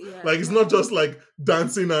people. Yeah. Like it's not just like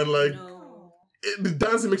dancing and like the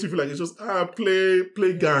dancing makes you feel like it's just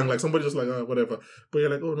play gang, like somebody just like whatever. But you're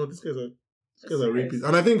like, oh no, these guys are rapists.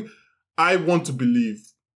 And I think I want to believe,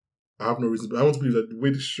 I have no reason, but I want to believe that the way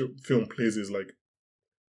the film plays is like,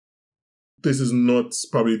 this is not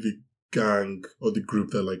probably the gang or the group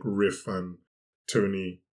that like Riff and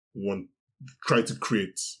Tony try to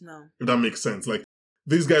create. No. If that makes sense. Like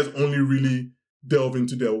these guys only really delve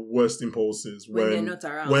into their worst impulses when they're not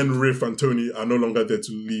around. When Riff and Tony are no longer there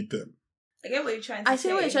to lead them. I get what you're trying to say. I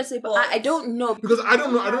see what you're trying to say, but I don't know. Because I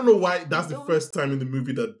don't know why that's the first time in the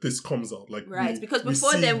movie that this comes out. Like because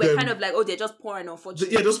before then we're kind of like, oh, they're just poor and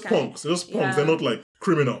unfortunate. Yeah, just punks. They're just punks. They're not like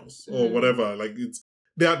criminals or whatever. Like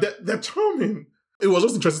they're charming. It was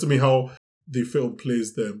just interesting to me how the film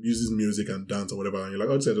plays them, uses music and dance or whatever, and you're like,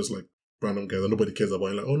 oh, they're just like random guys that nobody cares about.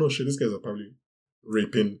 And you're like, oh no shit, these guys are probably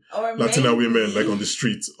raping Latina women like on the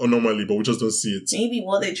streets or normally, but we just don't see it. Maybe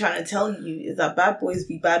what they're trying to tell you is that bad boys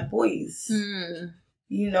be bad boys.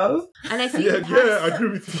 You know? And I think I agree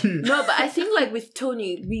with you. No, but I think like with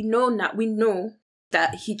Tony, we know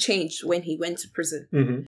that he changed when he went to prison.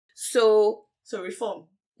 Mm-hmm. So reform.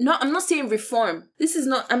 No, I'm not saying reform.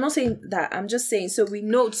 I'm not saying that. I'm just saying, so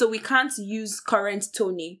we can't use current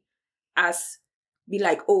Tony as be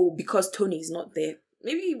like, oh, because Tony is not there.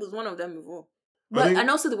 Maybe he was one of them before. But and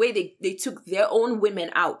also the way they took their own women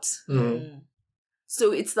out. Mm-hmm.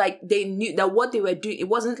 So it's like they knew that what they were doing, it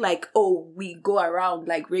wasn't like, oh, we go around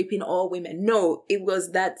like raping all women. No, it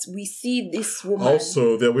was that we see this woman.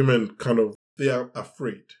 Also, their women they are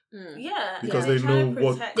afraid. Yeah. Because they know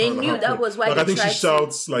what they knew that was why like, I think she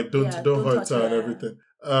shouts like don't hurt her and everything.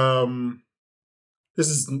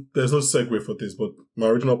 There's no segue for this, but my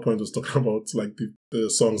original point was talking about like the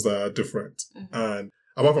songs that are different. Mm-hmm. And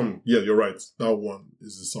apart from, you're right, that one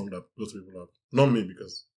is the song that lots of people have. Not me,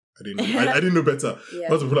 because I didn't know better.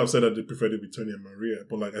 Lots of people have said that they preferred it with Tony and Maria.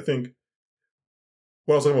 But like I think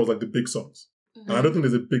what I was talking about was like the big songs. Mm-hmm. And I don't think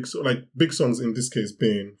there's a big songs in this case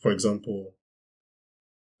being, for example,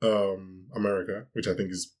 America, which I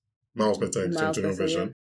think is miles better in the original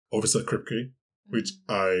version. Officer Kripke, which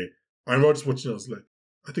I remember just watching, I was like,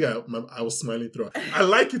 I think I was smiling throughout. I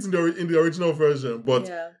like it in the original version, but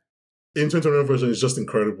in 2021 version, it's just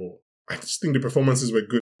incredible. I just think the performances were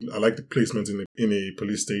good. I like the placement in a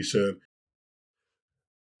police station.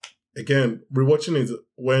 Again, rewatching it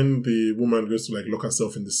when the woman goes to like lock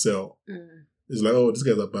herself in the cell. It's like, oh, these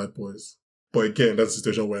guys are bad boys. But again, that's a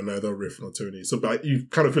situation where neither Riff nor Tony. So but you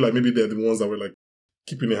kind of feel like maybe they're the ones that were like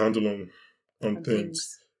keeping a handle on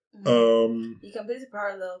things. You can place a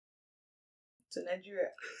parallel to Nigeria.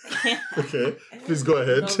 Okay, please go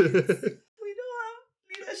ahead. We don't have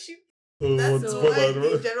leadership. That's why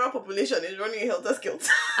the general population is running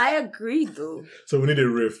helter-skelter. I agree, though. So we need a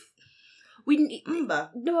Riff. We need we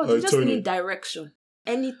just Tony. need direction.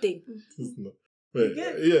 Anything. This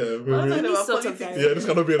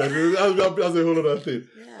cannot be that's a whole other thing.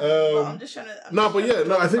 I'm just trying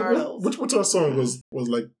to. I think which our song was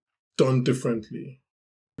like done differently.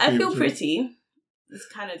 I Feel Pretty. It's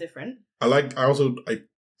kind of different. I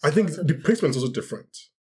think the placement's also different.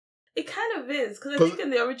 It kind of is, because I think in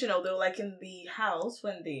the original they were like in the house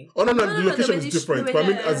when they. Oh no, the location is different. But I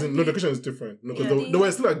mean, as in, the location is different. No, because they were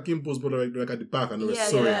still at Gimbals, but like at the back, and they were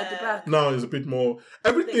sewing. At the back. Now it's a bit more.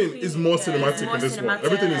 Everything is more cinematic in this one.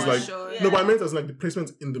 Everything is like no, but I meant as like the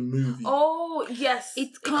placement in the movie. Oh yes,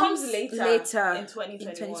 it comes later in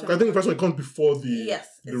 2021. I think the first one comes before the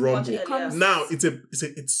Rumble. Now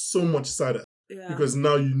it's so much sadder because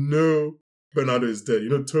now you know Bernardo is dead. You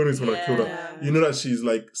know Tony's the one that killed her. You know that she's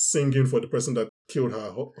like singing for the person that killed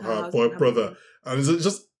her boy brother, and it's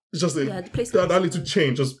just that little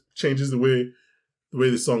change just changes the way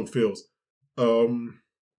the song feels.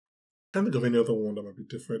 Can't think of any other one that might be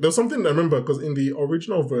different. There's something I remember because in the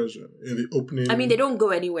original version, in the opening, I mean, they don't go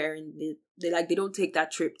anywhere, and they don't take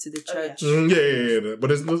that trip to the church. Yeah. But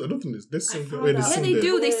there's I don't think this sing. They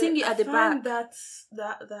do. They sing it at the back. That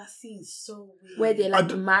scene is so weird. Where they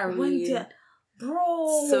like marry.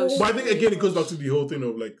 Bro. But I think again it goes back to the whole thing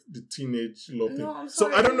of like the teenage love thing. No, I'm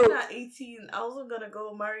sorry. So I don't know. At 18, I wasn't gonna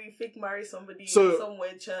go marry somebody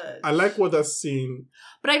somewhere church. I like what that scene.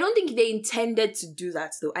 But I don't think they intended to do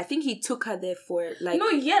that though. I think he took her there for like. No,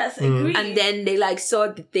 yes, agreed. And then they like saw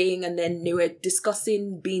the thing, and then they were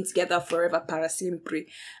discussing being together forever para siempre,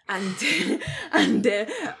 and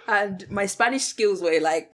my Spanish skills were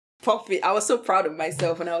like. Profit. I was so proud of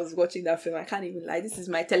myself when I was watching that film. I can't even lie. This is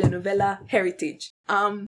my telenovela heritage.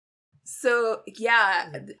 So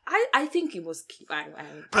yeah, I think it was.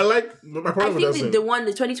 I like my problem. I think the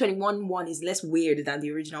 2021 one is less weird than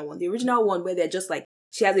the original one. The original one where they're just like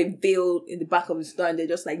she has a veil in the back of the store and they're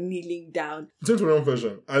just like kneeling down. The 2021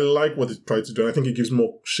 version, I like what it tried to do. I think it gives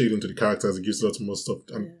more shade into the characters. It gives lots more stuff,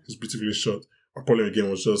 and it's beautifully shot. Our problem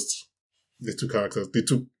again was just the two characters, the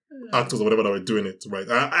two actors or whatever that were doing it, right?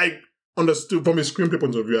 I understood from a screenplay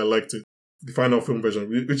point of view, I liked it. The final film version,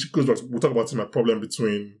 which goes back, we'll talk about my problem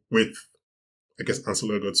with, I guess,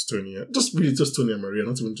 Ansel Elgort's Tony. Just Tony and Maria,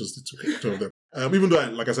 not even just the two of them. Even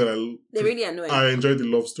though, like I said, they're really annoying. I enjoyed the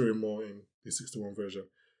love story more in the 61 version.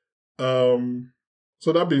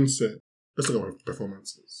 So that being said, let's talk about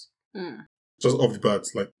performances. Just off the bat,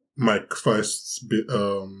 like Mike Faist's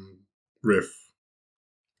riff.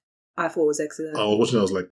 I thought it was excellent. I was watching, I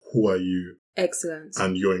was like, who are you? Excellent.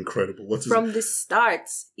 And you're incredible. From the start,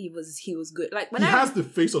 he was good. Like when has the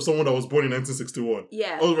face of someone that was born in 1961.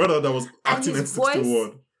 Yeah. Or rather, that was acting in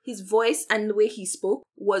 1961. His voice and the way he spoke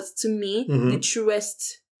was, to me, the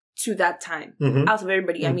truest to that time. Out of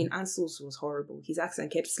everybody, I mean, Ansel's was horrible. His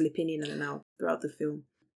accent kept slipping in and out throughout the film.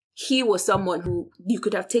 He was someone who you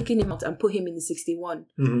could have taken him out and put him in the 61,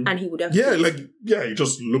 and he would have. He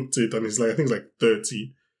just looked it, and he's like, I think he's like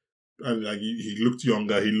 30. And like he looked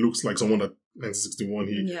younger. He looks like someone that 1961.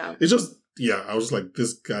 It's just I was just like,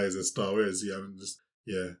 this guy is a star. Where is he? I mean,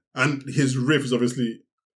 and his riff is obviously,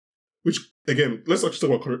 which again, let's actually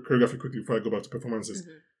talk about choreography quickly before I go back to performances.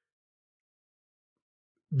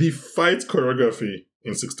 The fight choreography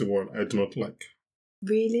in 61, I do not like.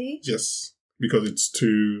 Really? Yes, because it's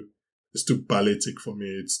too balletic for me.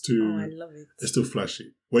 It's too. Oh, I love it. It's too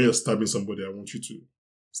flashy. When you're stabbing somebody, I want you to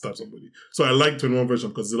stab somebody. So I like 21 version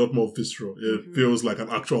because it's a lot more visceral. It feels like an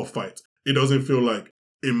actual fight. It doesn't feel like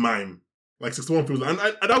a mime. Like 61 feels, and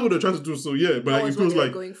that's what they're trying to do. So yeah, but like, it feels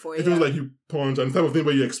like feels like you punch and the type of thing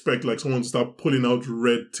where you expect like someone to start pulling out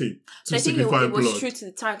red tape to signify blood. I think it was true to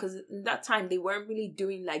the time because in that time they weren't really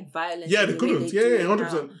doing like violence. Yeah, they couldn't.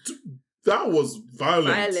 100%. That was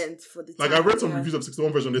violent. Violent for the time. Like I read some reviews of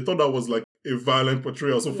 61 version. They thought that was like a violent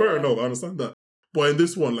portrayal. So fair enough, I understand that. But in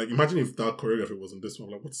this one, like, imagine if that choreography was in this one.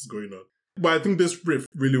 Like, what is going on? But I think this riff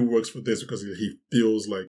really works for this because he feels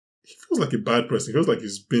like a bad person. He feels like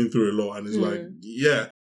he's been through a lot, and he's like,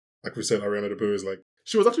 like we said, Ariana DeBose is like,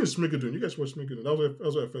 she was actually Smigadoon. You guys watched Smigadoon. That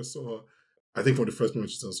was where I first saw her. I think from the first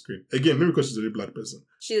moment she's on screen. Again, maybe because she's a really black person.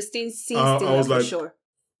 She was seen for like, sure.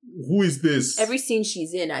 Who is this? Every scene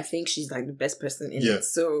she's in, I think she's like the best person in it.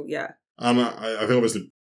 So yeah. And I think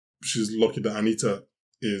obviously she's lucky that Anita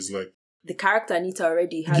is like. The character Anita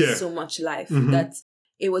already has so much life that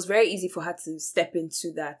it was very easy for her to step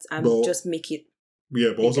into that and just make it.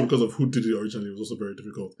 Yeah, but also because of who did it originally, it was also very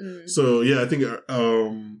difficult. So yeah, I think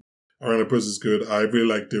Ariana DeBose is good. I really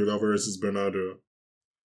like David Alvarez's Bernardo.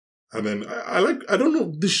 And then I don't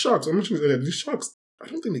know, the Sharks, I mentioned this earlier, the Sharks, I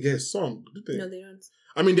don't think they get a song, did they? No, they don't.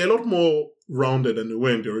 I mean, they're a lot more rounded than they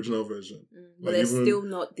were in the original version. But they're still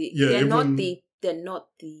not the... They're not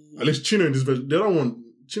the... At least Chino in this version, the other one,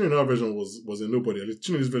 Chino in our version was a nobody. At least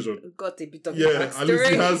Chino in this version... Got a bit of at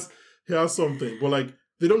least he has something. But like,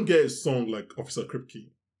 they don't get a song like Officer Kripke.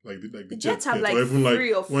 Like the Jets have like or even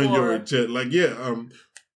 3 or 4. When you're a Jet. Like,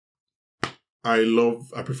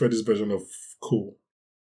 I prefer this version of Cool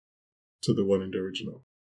to the one in the original.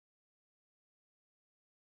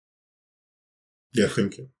 Yeah,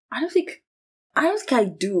 thinking. I don't think I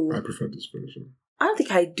do. I prefer this version. I don't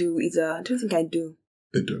think I do either. I don't think I do.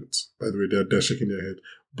 They don't. By the way, they're shaking their head.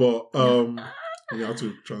 But you have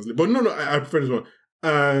to translate. But no, I prefer this one.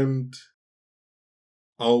 And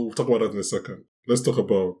I'll talk about that in a second. Let's talk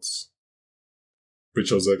about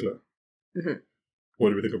Rachel Zegler. Mm-hmm. What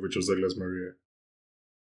do we think of Rachel Zegler's Maria?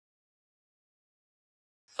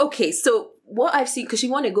 Okay, so what I've seen, because she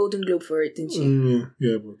won a Golden Globe for it, didn't she?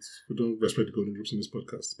 Yeah, but we don't respect the Golden Globes in this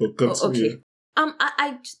podcast. But continue. Okay.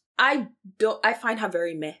 I find her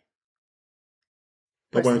very meh.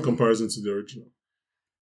 But in comparison to the original?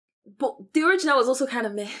 But the original was also kind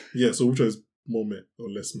of meh. Yeah, so which one is more meh or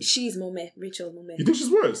less meh? She's more meh. Rachel more meh. You think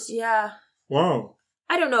she's worse? Yeah. Wow.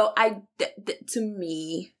 I don't know. To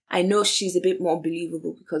me, I know she's a bit more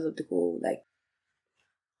believable because of the whole, like,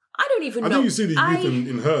 I don't even know. I think you see the youth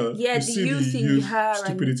in her. Yeah, the youth in her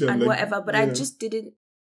and like, whatever. But yeah. I just didn't.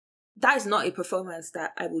 That is not a performance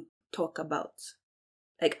that I would talk about.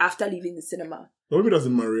 Like, after leaving the cinema. But maybe that's a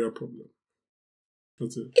Maria problem.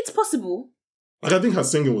 That's it. It's possible. Like, I think her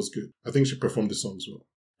singing was good. I think she performed the songs well.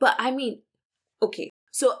 But I mean, okay.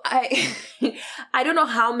 So I don't know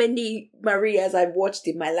how many Marias I've watched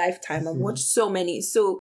in my lifetime. I've watched so many.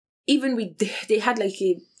 So even they had like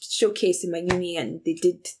a showcase in my uni and they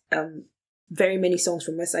did very many songs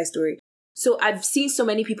from West Side Story. So I've seen so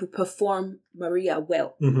many people perform Maria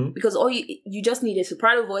well. Mm-hmm. Because all you just need a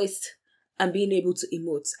soprano voice and being able to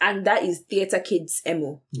emote. And that is theatre kids'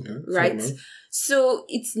 MO. Okay, right? So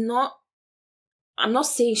it's not, I'm not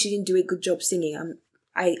saying she didn't do a good job singing.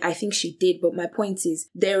 I think she did, but my point is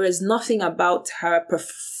there is nothing about her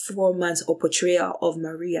performance or portrayal of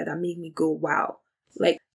Maria that made me go, wow.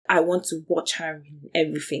 Like, I want to watch her in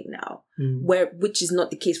everything now. Which is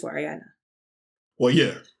not the case for Ariana. Well,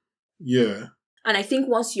 yeah. Yeah. And I think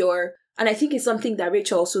and I think it's something that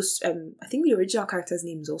Rachel also, I think the original character's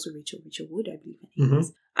name is also Rachel Wood, I believe her name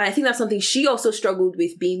is. And I think that's something she also struggled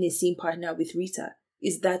with being a scene partner with Rita,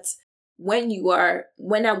 is that when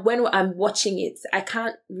I'm watching it, I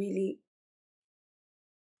can't really.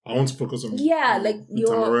 I want to focus on like your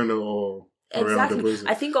Tamarena or exactly.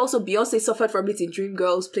 I think also Beyonce suffered from it in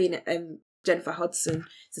Dreamgirls playing Jennifer Hudson.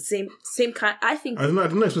 It's the same kind. I think. I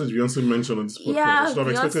didn't expect Beyonce mentioned on this podcast. Yeah, I should have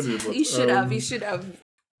expected it. But, you should have.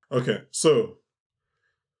 Okay, so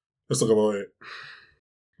let's talk about it.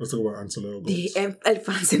 Let's talk about Ansel. The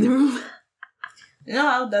elephants in the room. You know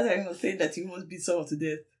how that time was saying that you must beat someone to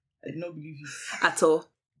death? I did not believe you. At all.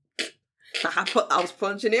 I was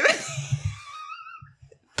punching him.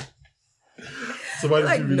 So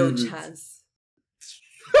why did you no chance.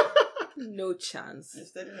 No chance.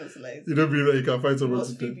 You don't believe that you can fight someone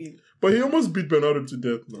to death. But he almost beat Bernardo to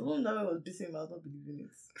death now. The one that was beating him, I was not believing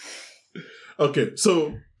it. Okay,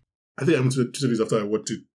 so I think I'm going to do this after I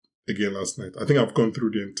watched it again last night. I think I've gone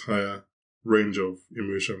through the entire range of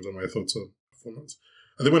emotions and my thoughts on performance.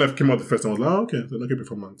 I think when I came out the first time, I was like, okay, it's an okay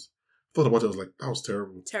performance. Thought about it, I was like, that was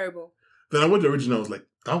terrible. Terrible. Then I watched the original, I was like,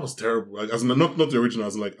 that was terrible. Like, as in, not the original,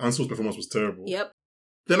 as in, like, Ansel's performance was terrible. Yep.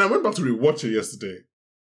 Then I went back to rewatch it yesterday,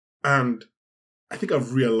 and I think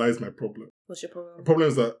I've realized my problem. What's your problem? The problem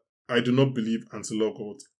is that I do not believe Ansel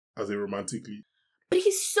Elgort as a romantic lead. But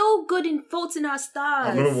he's so good in Fault in Our Stars.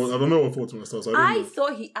 I don't know what Fault in Our Stars.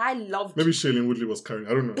 I loved. Maybe Shailene Woodley was carrying.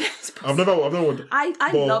 I don't know. I've never.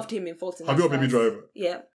 I loved him in Fault in Our Stars. Have you Baby Driver?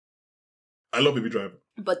 Yeah. I love Baby Driver.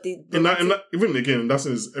 But even again, in that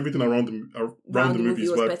sense, everything around the movie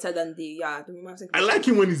was better than the romantic. I like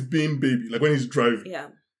him when he's being baby, like when he's driving. Yeah.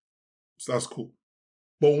 So that's cool.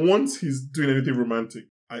 But once he's doing anything romantic,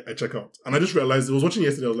 I check out. And I just realized, I was watching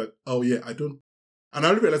yesterday, I was like, oh yeah, I don't. And I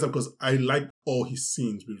only realized that because I like all his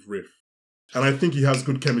scenes with Riff. And I think he has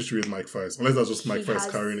good chemistry with Mike Fice. Unless that's just Mike Fice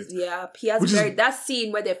carrying it. Yeah, he has that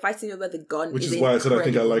scene where they're fighting over the gun. Which is why I said I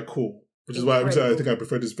think I like Cool. Which is why I think I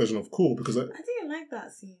prefer this version of Cool, because I think I like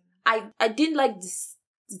that scene. I didn't like the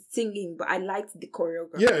singing, but I liked the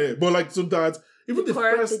choreography. Yeah, but like, so that even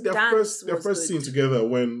their first scene together,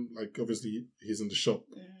 when like obviously he's in the shop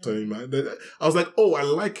telling him, I was like, oh, I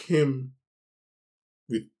like him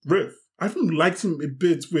with Riff. I even liked him a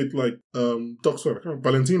bit with like Doc's wife,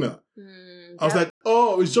 Valentina. I was like,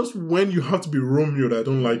 oh, it's just when you have to be Romeo that I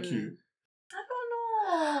don't like you. I don't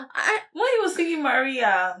know. When he was singing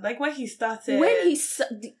Maria, like when he started,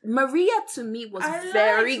 Maria to me was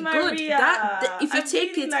very good. If you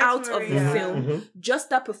take it out of the film, just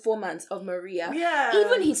that performance of Maria,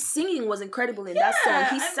 even his singing was incredible in that song.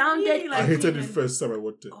 He sounded. Really I hated it first time I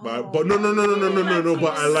watched it, but no.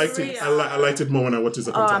 But I liked it. I liked it more when I watched it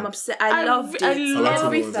second time. I'm upset. I loved it.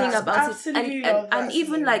 Everything about it, and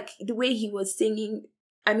even like the way he was singing.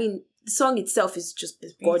 I mean, the song itself is just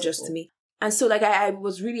gorgeous to me. And so, like, I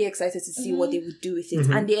was really excited to see what they would do with it.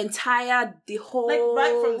 And the whole...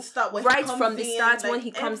 Like, right from the start, when he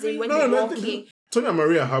comes in, when he's walking. Tony and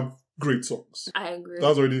Maria have great songs. I agree.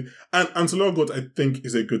 That's already... And Anselor Goat, I think,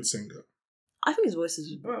 is a good singer. I think his voice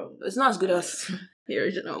is... Bro, it's not as good as the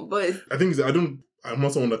original, but... I think... I'm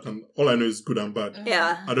not someone that can... All I know is good and bad.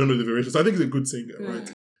 Yeah. I don't know the variations. I think he's a good singer,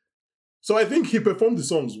 right? So I think he performed the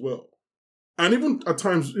songs well. And even at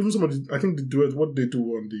times, even somebody, I think the duet, what they do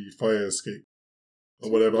on the Fire Escape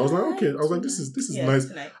or whatever, I was like, okay. I was like, this is nice.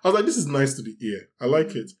 Tonight. I was like, this is nice to the ear. I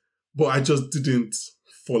like it. But I just didn't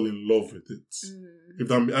fall in love with it.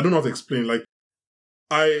 I don't know how to explain. Like,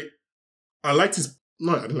 I liked his...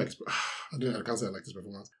 No, I didn't like his... I can't say I liked his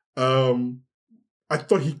performance. I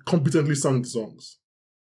thought he competently sang the songs.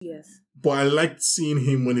 Yes. But I liked seeing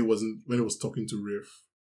him when he was talking to Riff.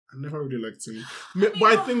 I never really liked him. But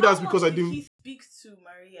I think that's because I didn't... He speaks to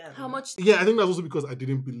Maria. How much... Yeah, I think that's also because I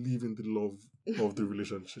didn't believe in the love of the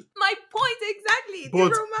relationship. My point, exactly.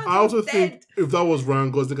 But I also think if that was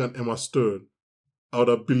Ryan Gosling and Emma Stone, I would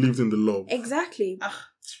have believed in the love. Exactly.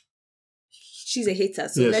 She's a hater,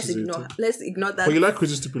 so let's ignore that. But you like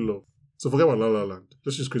Crazy Stupid Love. So forget about La La Land.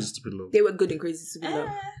 Let's just Crazy Stupid Love. They were good in Crazy Stupid Love.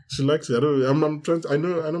 She likes it. I'm trying to, I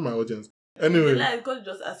know my audience. Anyway, God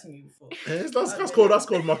just asked me before. That's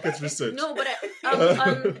called market research. No, but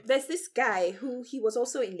there's this guy who he was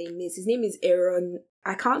also in Les Mis. His name is Aaron.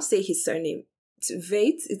 I can't say his surname.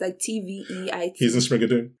 Tveit. It's like Tveit. He's in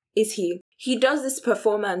Schmigadoon. Is he? He does this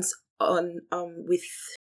performance on with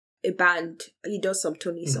a band. He does some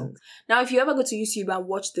Tony songs. Now, if you ever go to YouTube and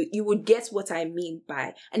watch you would get what I mean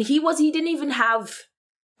by. And he didn't even have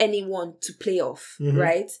anyone to play off,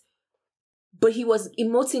 right? But he was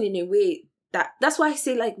emoting in a way that's why I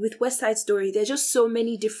say, like, with West Side Story, there's just so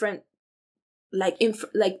many different,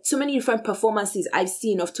 so many different performances I've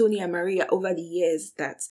seen of Tony and Maria over the years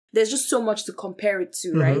that there's just so much to compare it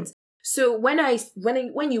to, right? So when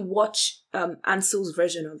you watch Ansel's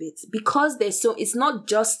version of it, because it's not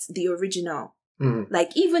just the original.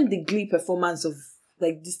 Like, even the Glee performance of,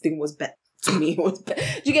 like, this thing was better. To me, it was better.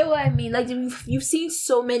 Do you get what I mean? Like, you've seen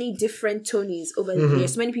so many different Tonys over the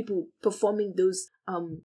years, so many people performing those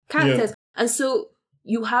characters. Yeah. And so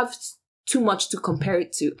you have too much to compare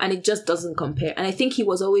it to, and it just doesn't compare. And I think he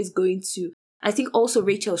was always going to... I think also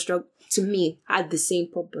Rachel Strug, to me, had the same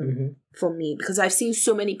problem for me, because I've seen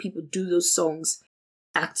so many people do those songs,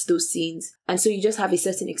 act those scenes, and so you just have a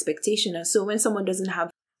certain expectation. And so when someone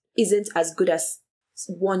isn't as good as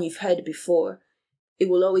one you've heard before, it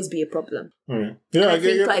will always be a problem. Yeah, I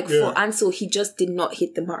think for Ansel, he just did not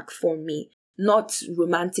hit the mark for me. Not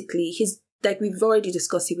romantically. Like we've already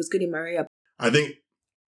discussed, he was good in Maria. I think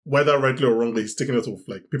whether rightly or wrongly, he's taken out of,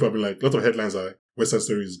 like, people have been like, a lot of headlines are West Side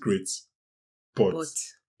Story is great, but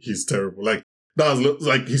he's terrible. Like, that was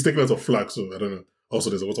like, he's taken out of flag, so I don't know. Also,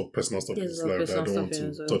 there's a lot of personal stuff in his life that I don't want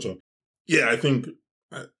to touch on. Yeah, I think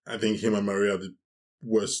him and Maria are the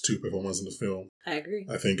worst two performers in the film. I agree.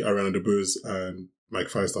 I think Ariana DeBose and Mike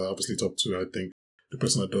Feist are obviously top two. I think the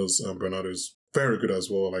person that does Bernardo is very good as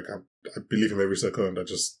well. Like, I believe him every second.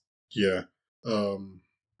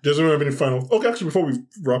 Doesn't have any final... Okay, actually, before we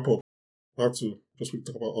wrap up, I have to just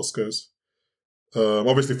talk about Oscars.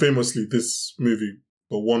 Obviously, famously, this movie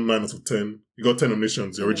got 1 9 out of 10. You got 10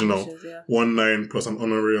 nominations, the original. 1 9 plus an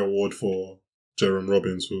honorary award for Jerome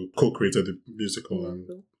Robbins, who co-created the musical and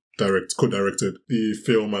co-directed the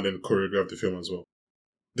film and then choreographed the film as well.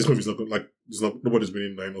 This movie's not like... nobody's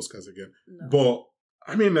winning 9 Oscars again. No.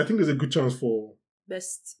 But, I mean, I think there's a good chance for...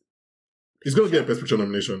 Best... He's going to get a Best Picture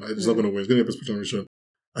nomination. He's not going to win. He's going to get a Best Picture nomination.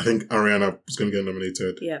 I think Ariana is going to get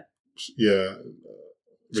nominated. Yeah. Yeah.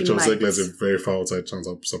 Rachel Zegler is a very far outside chance.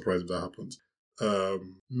 I'm surprised if that happens.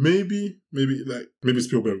 Maybe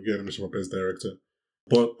Spielberg will get a nomination for Best Director.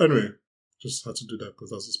 But anyway, just had to do that because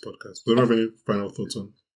that's his podcast. Do you have any final thoughts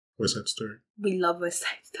on West Side Story? We love West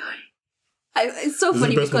Side Story. It's so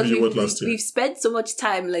funny because we've spent so much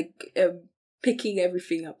time, like... picking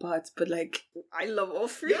everything apart, but like I love all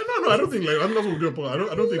three. Yeah, no, I don't think like that's what we do. I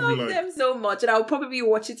don't think we like them so much, and I'll probably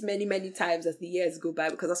watch it many, many times as the years go by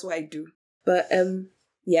because that's what I do. But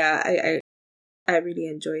yeah, I really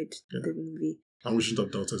enjoyed the movie. And we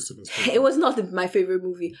shouldn't have doubted it. It was not my favorite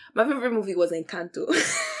movie. My favorite movie was Encanto.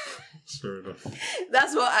 Fair enough.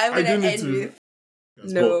 That's what I'm gonna end with.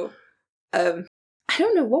 Yes, no, I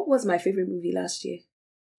don't know what was my favorite movie last year.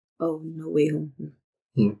 Oh, No Way Home.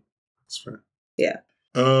 That's fair. Yeah.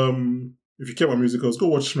 If you care about musicals, go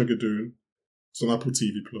watch Schmigadoon. It's on Apple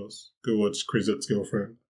TV Plus. Go watch Crazy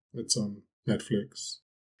Ex-Girlfriend. It's on Netflix.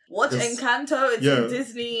 Watch Encanto. It's on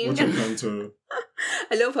Disney. Watch Encanto.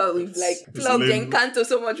 I love how we've plugged Encanto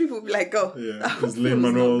so much. People will be like, "Oh, yeah." It's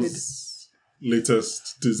Lin-Manuel's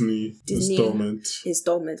latest Disney installment.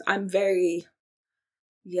 I'm very,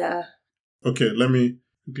 yeah. Okay, let me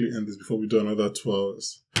quickly end this before we do another 2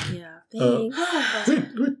 hours. Yeah, thanks.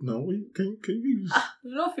 Wait, now. Can you...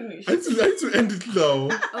 We're not finished. I need to end it now.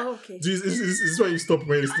 Oh, okay. This is why you stop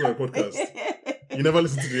when you listen to my podcast. You never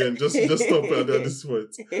listen to the end. Just stop at this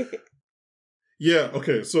point. Yeah,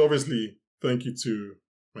 okay. So obviously, thank you to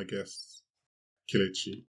my guests,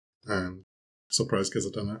 Kelechi and Surprise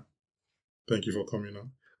Kezadana. Thank you for coming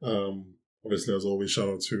on. Obviously, as always, shout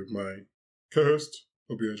out to my co-host,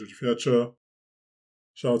 Obi Fiacha.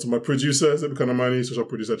 Shout out to my producer, Zebu Kanamani, social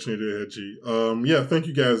producer, Chinedu Eheji. Yeah, thank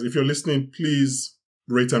you guys. If you're listening, please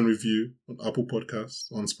rate and review on Apple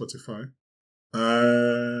Podcasts, on Spotify.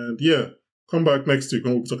 And yeah, come back next week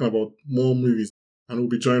when we'll be talking about more movies. And we'll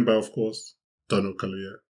be joined by, of course, Dano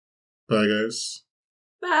Kaluya. Bye, guys.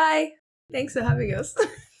 Bye. Thanks for having us.